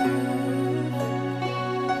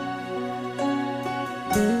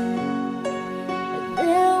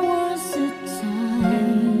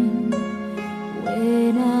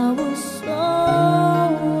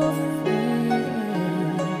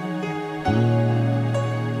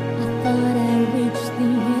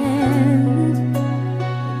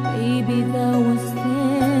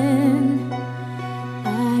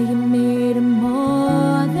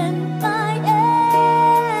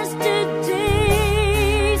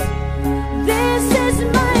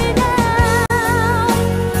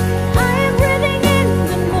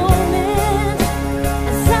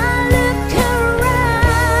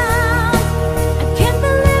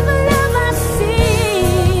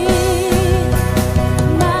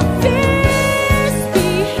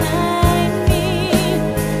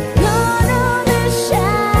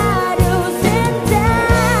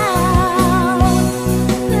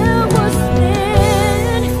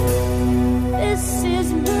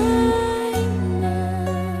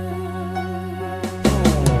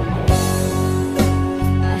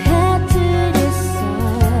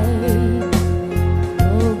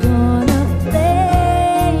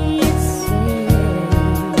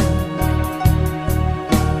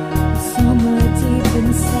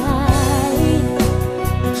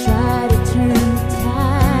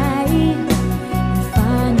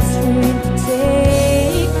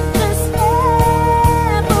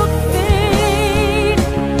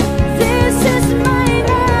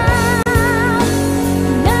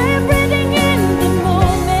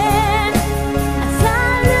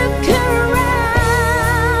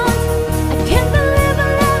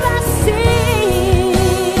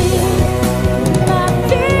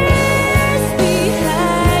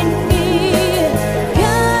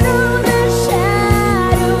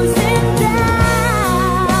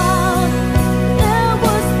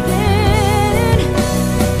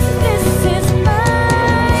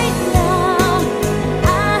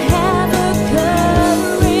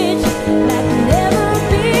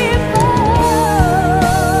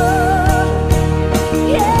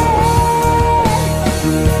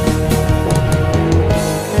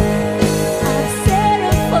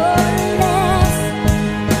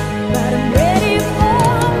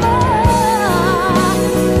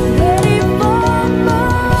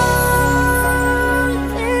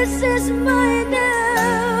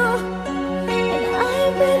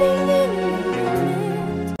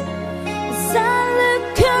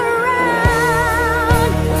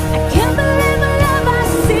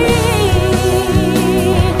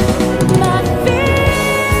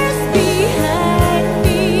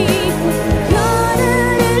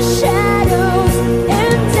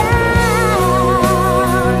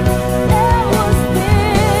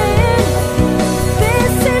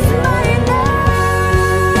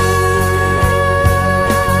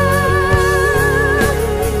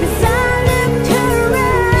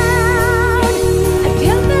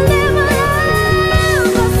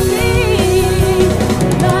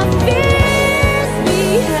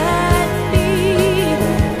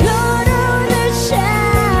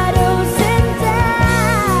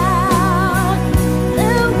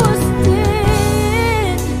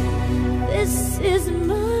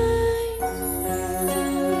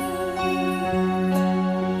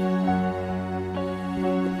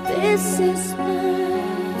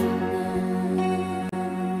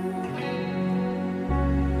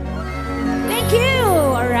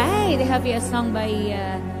 they have here a song by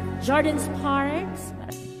Jordan Sparks.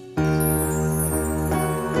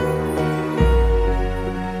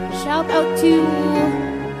 Shout out to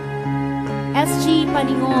SG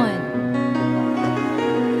Paningon.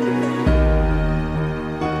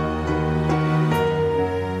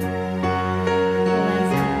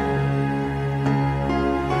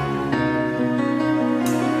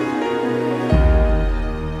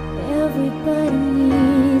 Everybody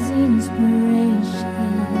needs inspiration.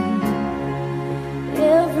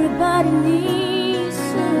 Everybody needs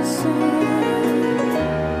a song,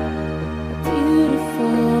 a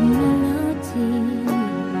beautiful melody.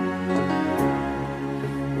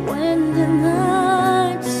 When the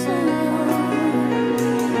night's long,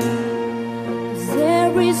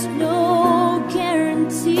 there is no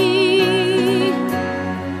guarantee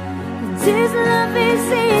that this love is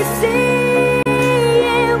easy.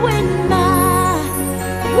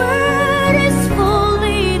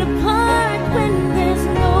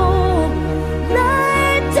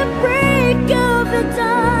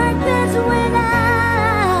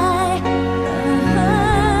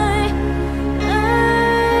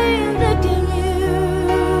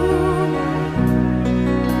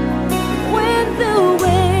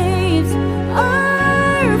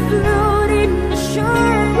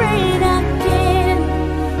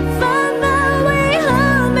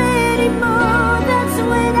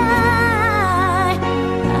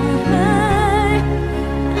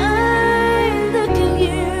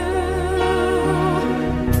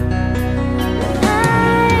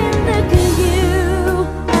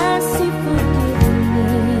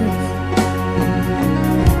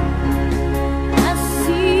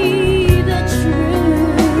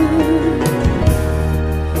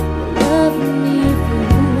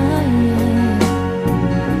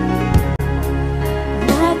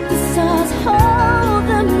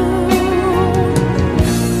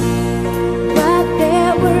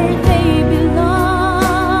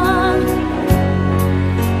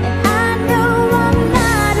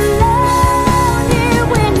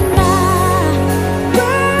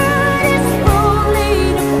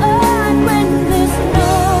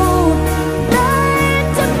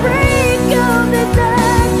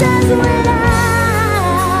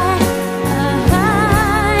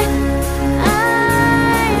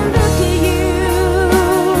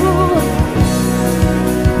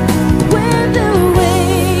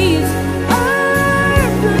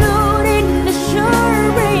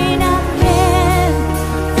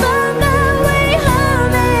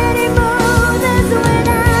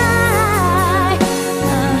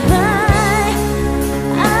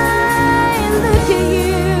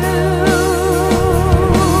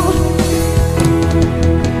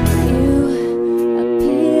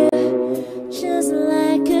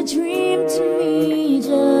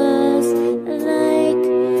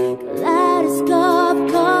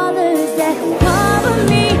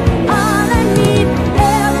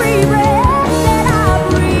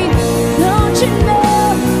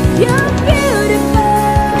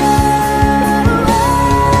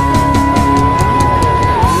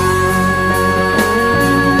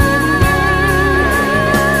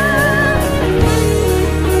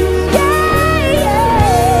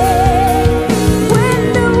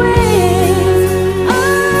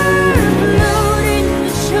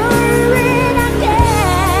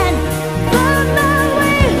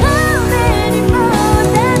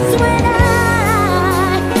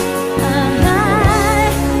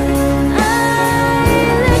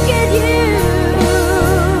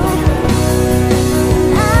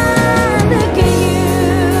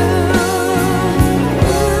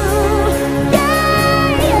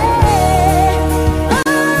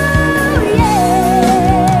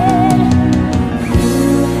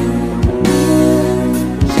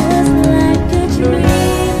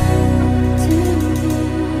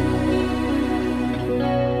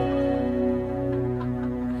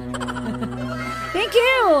 Thank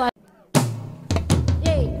you.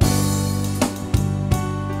 Yay.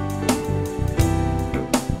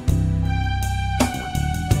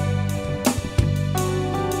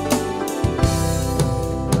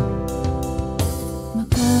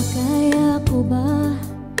 Makakaya ko ba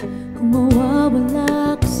kung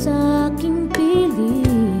mawawala ka sa aking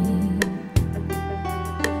piling?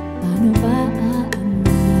 Paano ba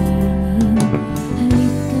aaminin?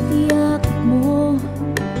 Halika tiyak mo,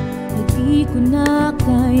 hindi ko na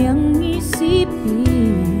kayang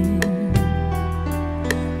isipin.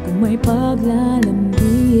 Kung may paglalambing,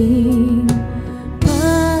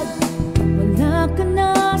 pag wala ka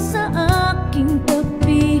na sa aking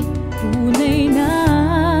tabi, tunay na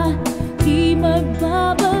di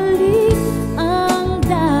magbabalik ang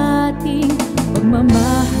dating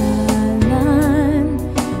pagmamahal.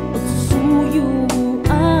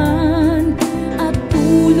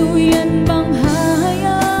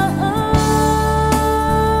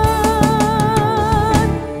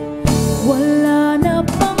 Wala na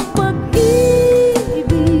bang pag-ibig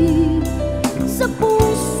sa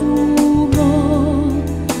puso mo,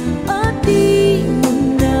 at di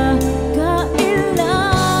mo na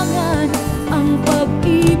kailangan ang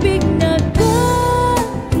pag-ibig na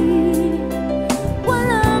dati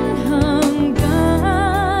walang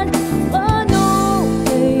hanggan. Paano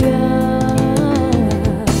kaya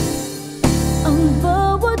ang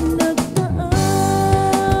bawat nagdaan?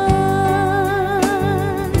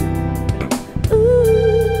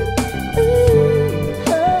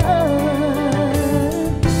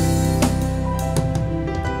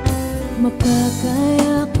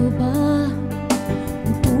 Makakaya ko ba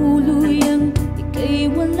ang tuluyang ika'y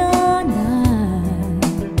wala na?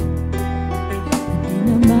 Hindi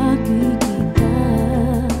na makikita.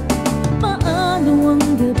 Paano ang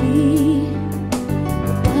gabi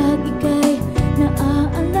kapag ika'y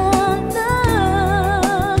naaalala?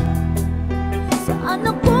 Saan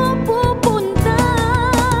ako pupunta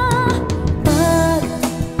pag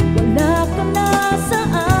wala ka na sa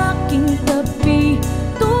aking tabi?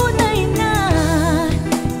 Tunay na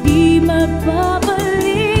di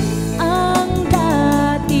magbabalik ang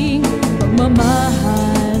dating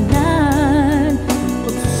pagmamahalan,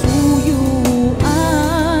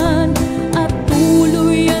 pagsusuyuan, at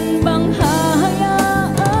tuluyan bang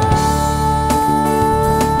hahayaan?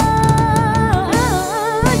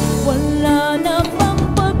 Wala na bang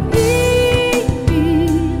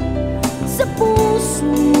pag-ibig sa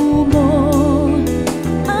puso mo,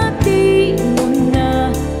 at di mo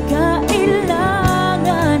na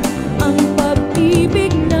kailangan ang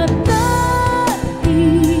pag-ibig na dati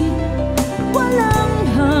walang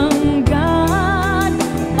hanggan.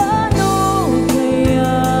 Paano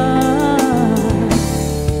kaya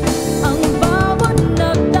ang bawat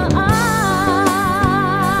nagdaan?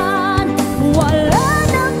 Wala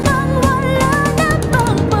na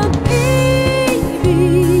bang pag-ibig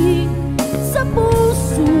sa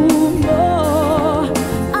puso mo,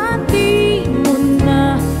 at di mo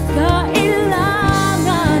na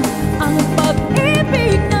kailangan ang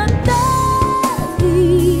pag-ibig na dati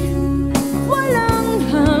walang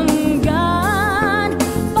hanggan.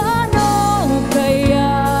 Paano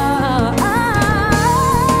kaya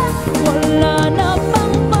wala na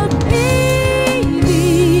bang pag-ibig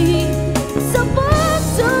sa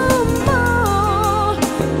puso mo,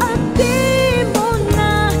 at di mo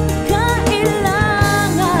na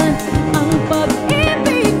kailangan ang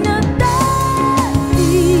pag-ibig na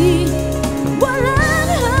dati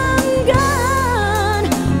walang hanggan?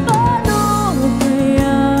 Paano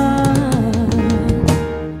kaya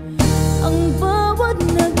ang bawat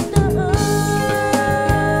nagdaan?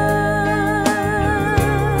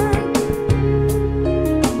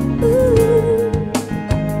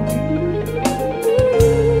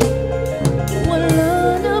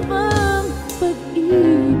 Wala na bang pag-ibig?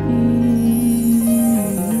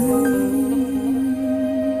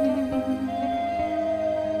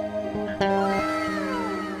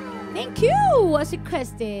 Thank you, as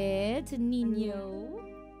requested to Nino.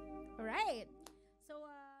 All right. So,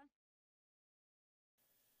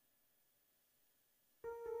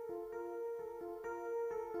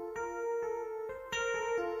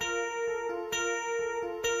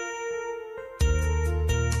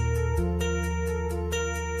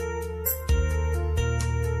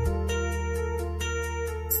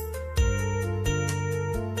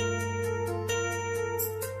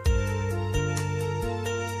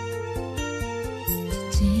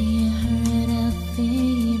 Today I heard our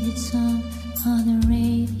favorite song on the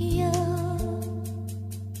radio.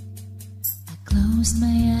 I closed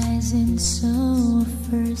my eyes and saw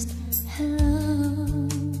first hello,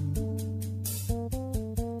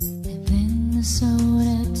 and then I saw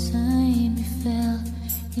that time we fell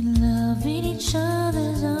in love in each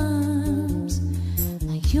other's arms.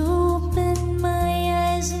 I opened my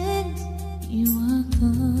eyes and you were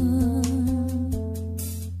gone.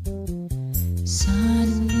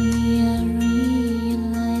 Suddenly I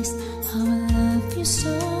realized how I love you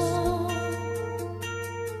so,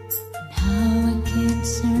 and how I can't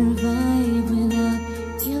survive without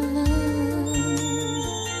your love.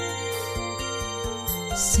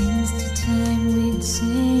 Since the time we'd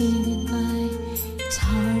say goodbye, it's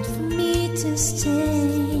hard for me to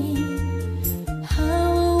stay.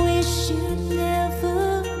 How I wish you'd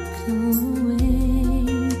never go away.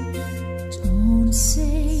 Don't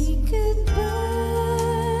say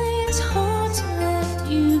goodbye, it's hard to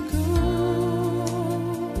let you go.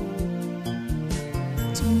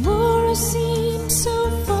 Tomorrow seems so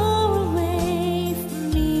far away for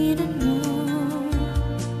me to know.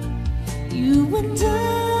 You and I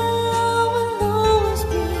will always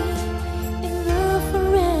be in love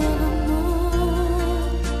forevermore.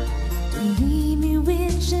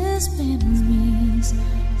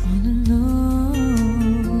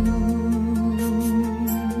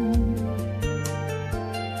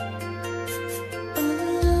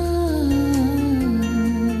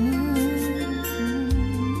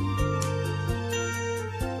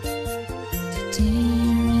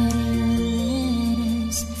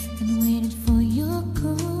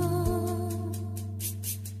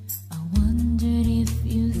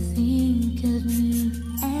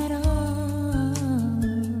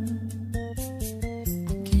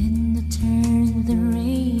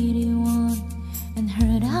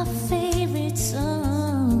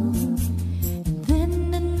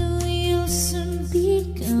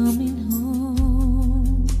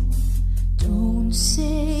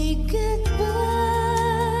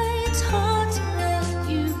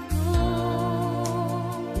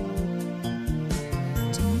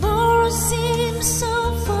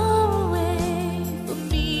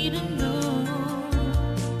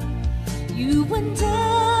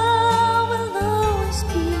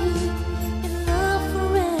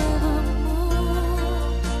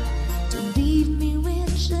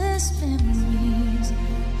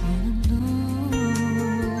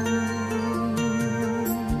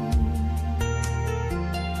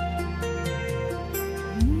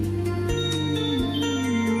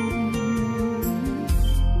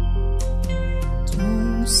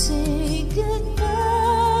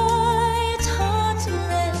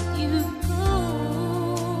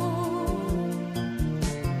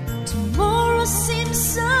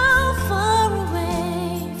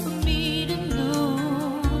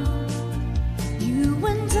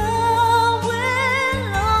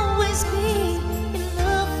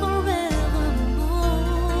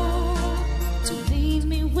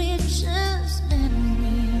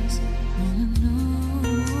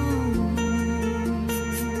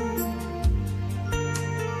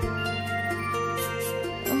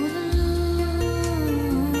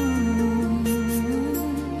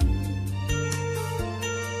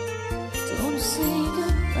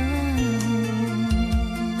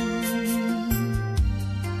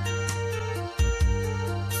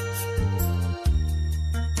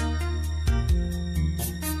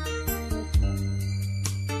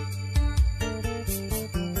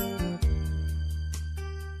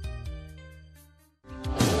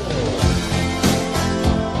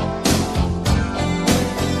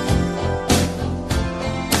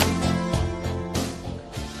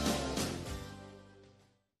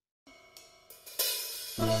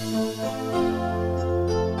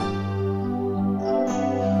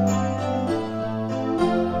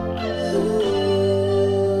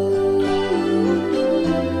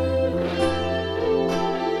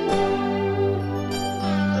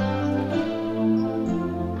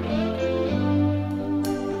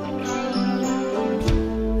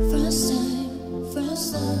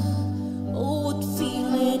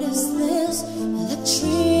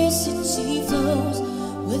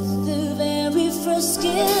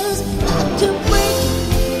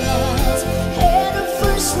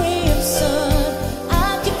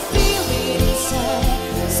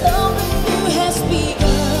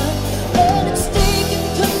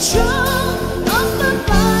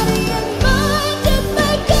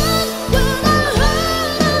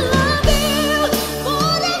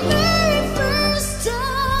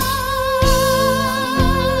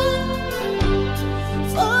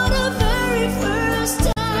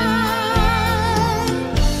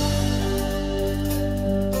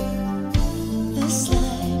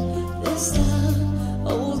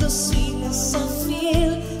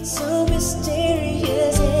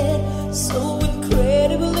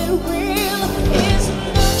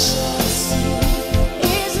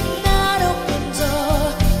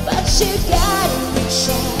 gotta reach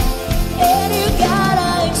out and you gotta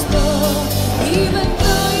explore. Even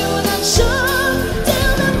though you're not sure,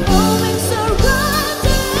 till the moments are right,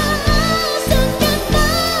 they're lost and you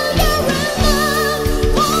know you're in love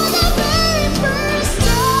for the very first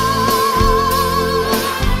time.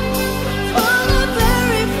 For the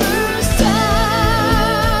very first time.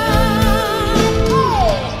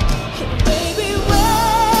 Hey, baby,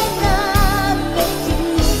 when I met you,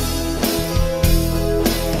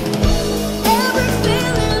 every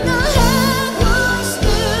feeling I had was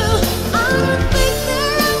new. I don't think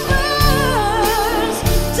there are words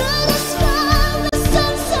to describe the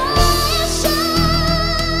sensation.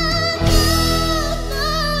 No, no,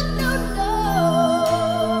 no, no.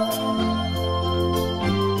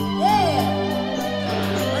 Yeah.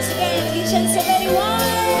 Once again, Kitchen 71.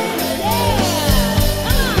 Yeah.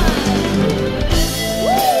 Come on.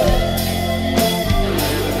 Woo.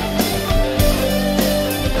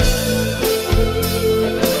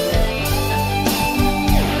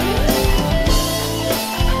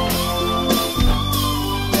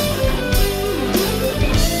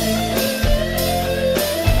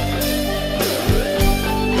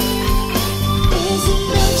 Isn't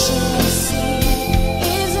that jealousy?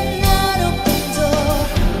 Isn't that open door?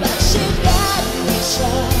 But you gotta reach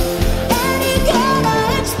out and you gotta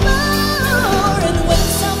explore. And when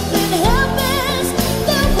something happens,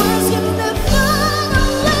 the words get the fun.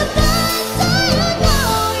 Only then do you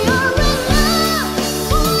know you're in love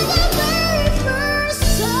for the very first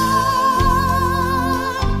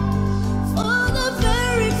time. For the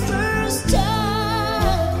very first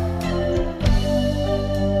time.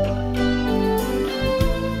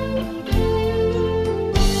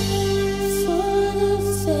 For the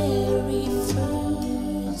very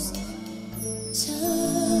first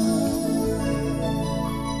time.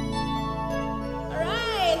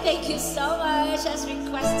 Alright, thank you so much. As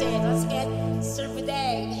requested, let's get started with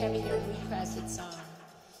having your requested song.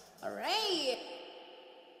 Alright.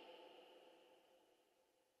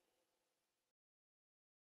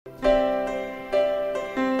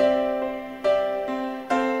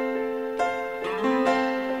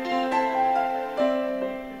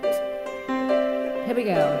 Here we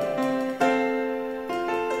go.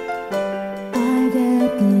 I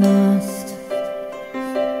get lost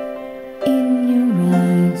in your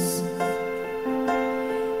eyes,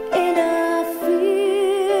 and I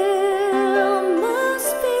feel my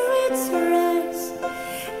spirits rise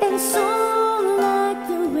and soar like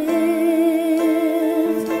the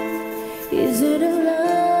wind. Is it a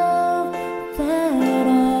love that I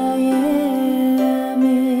am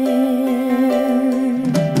in?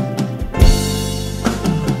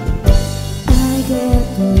 I get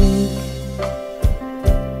weak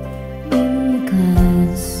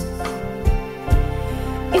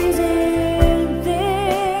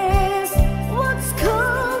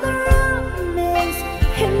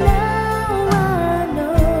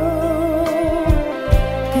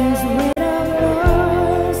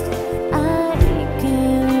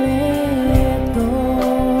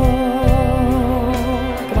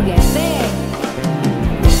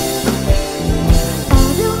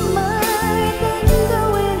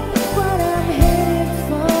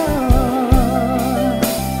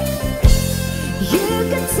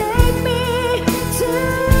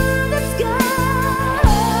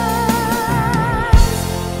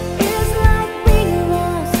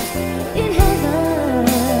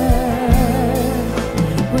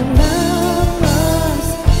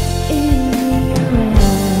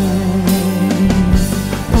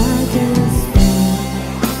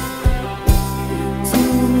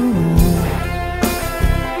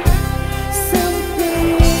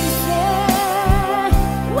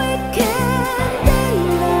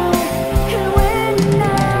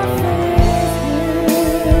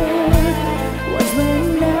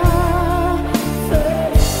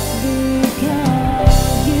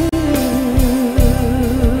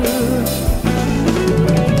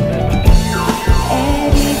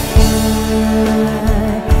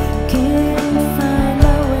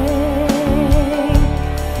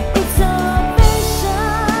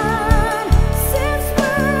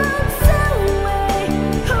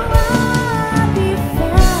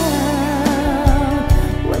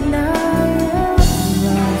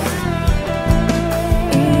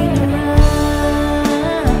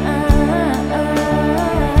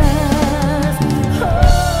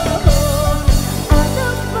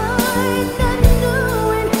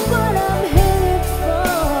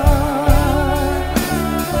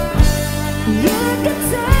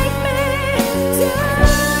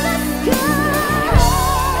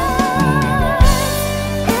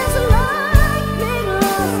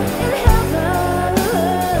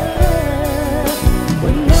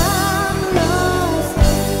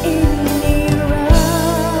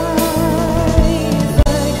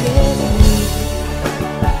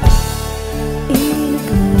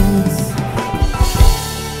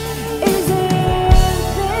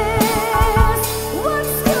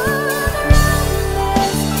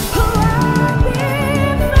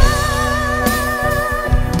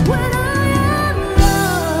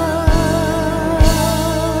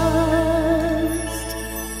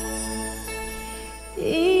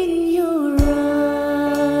in your eyes.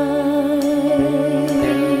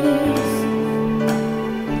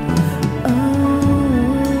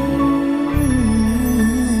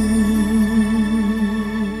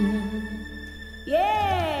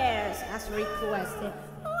 Yes, as requested.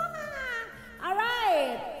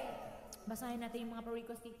 Alright. Basahin natin yung mga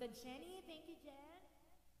pa-request dito, Jenny.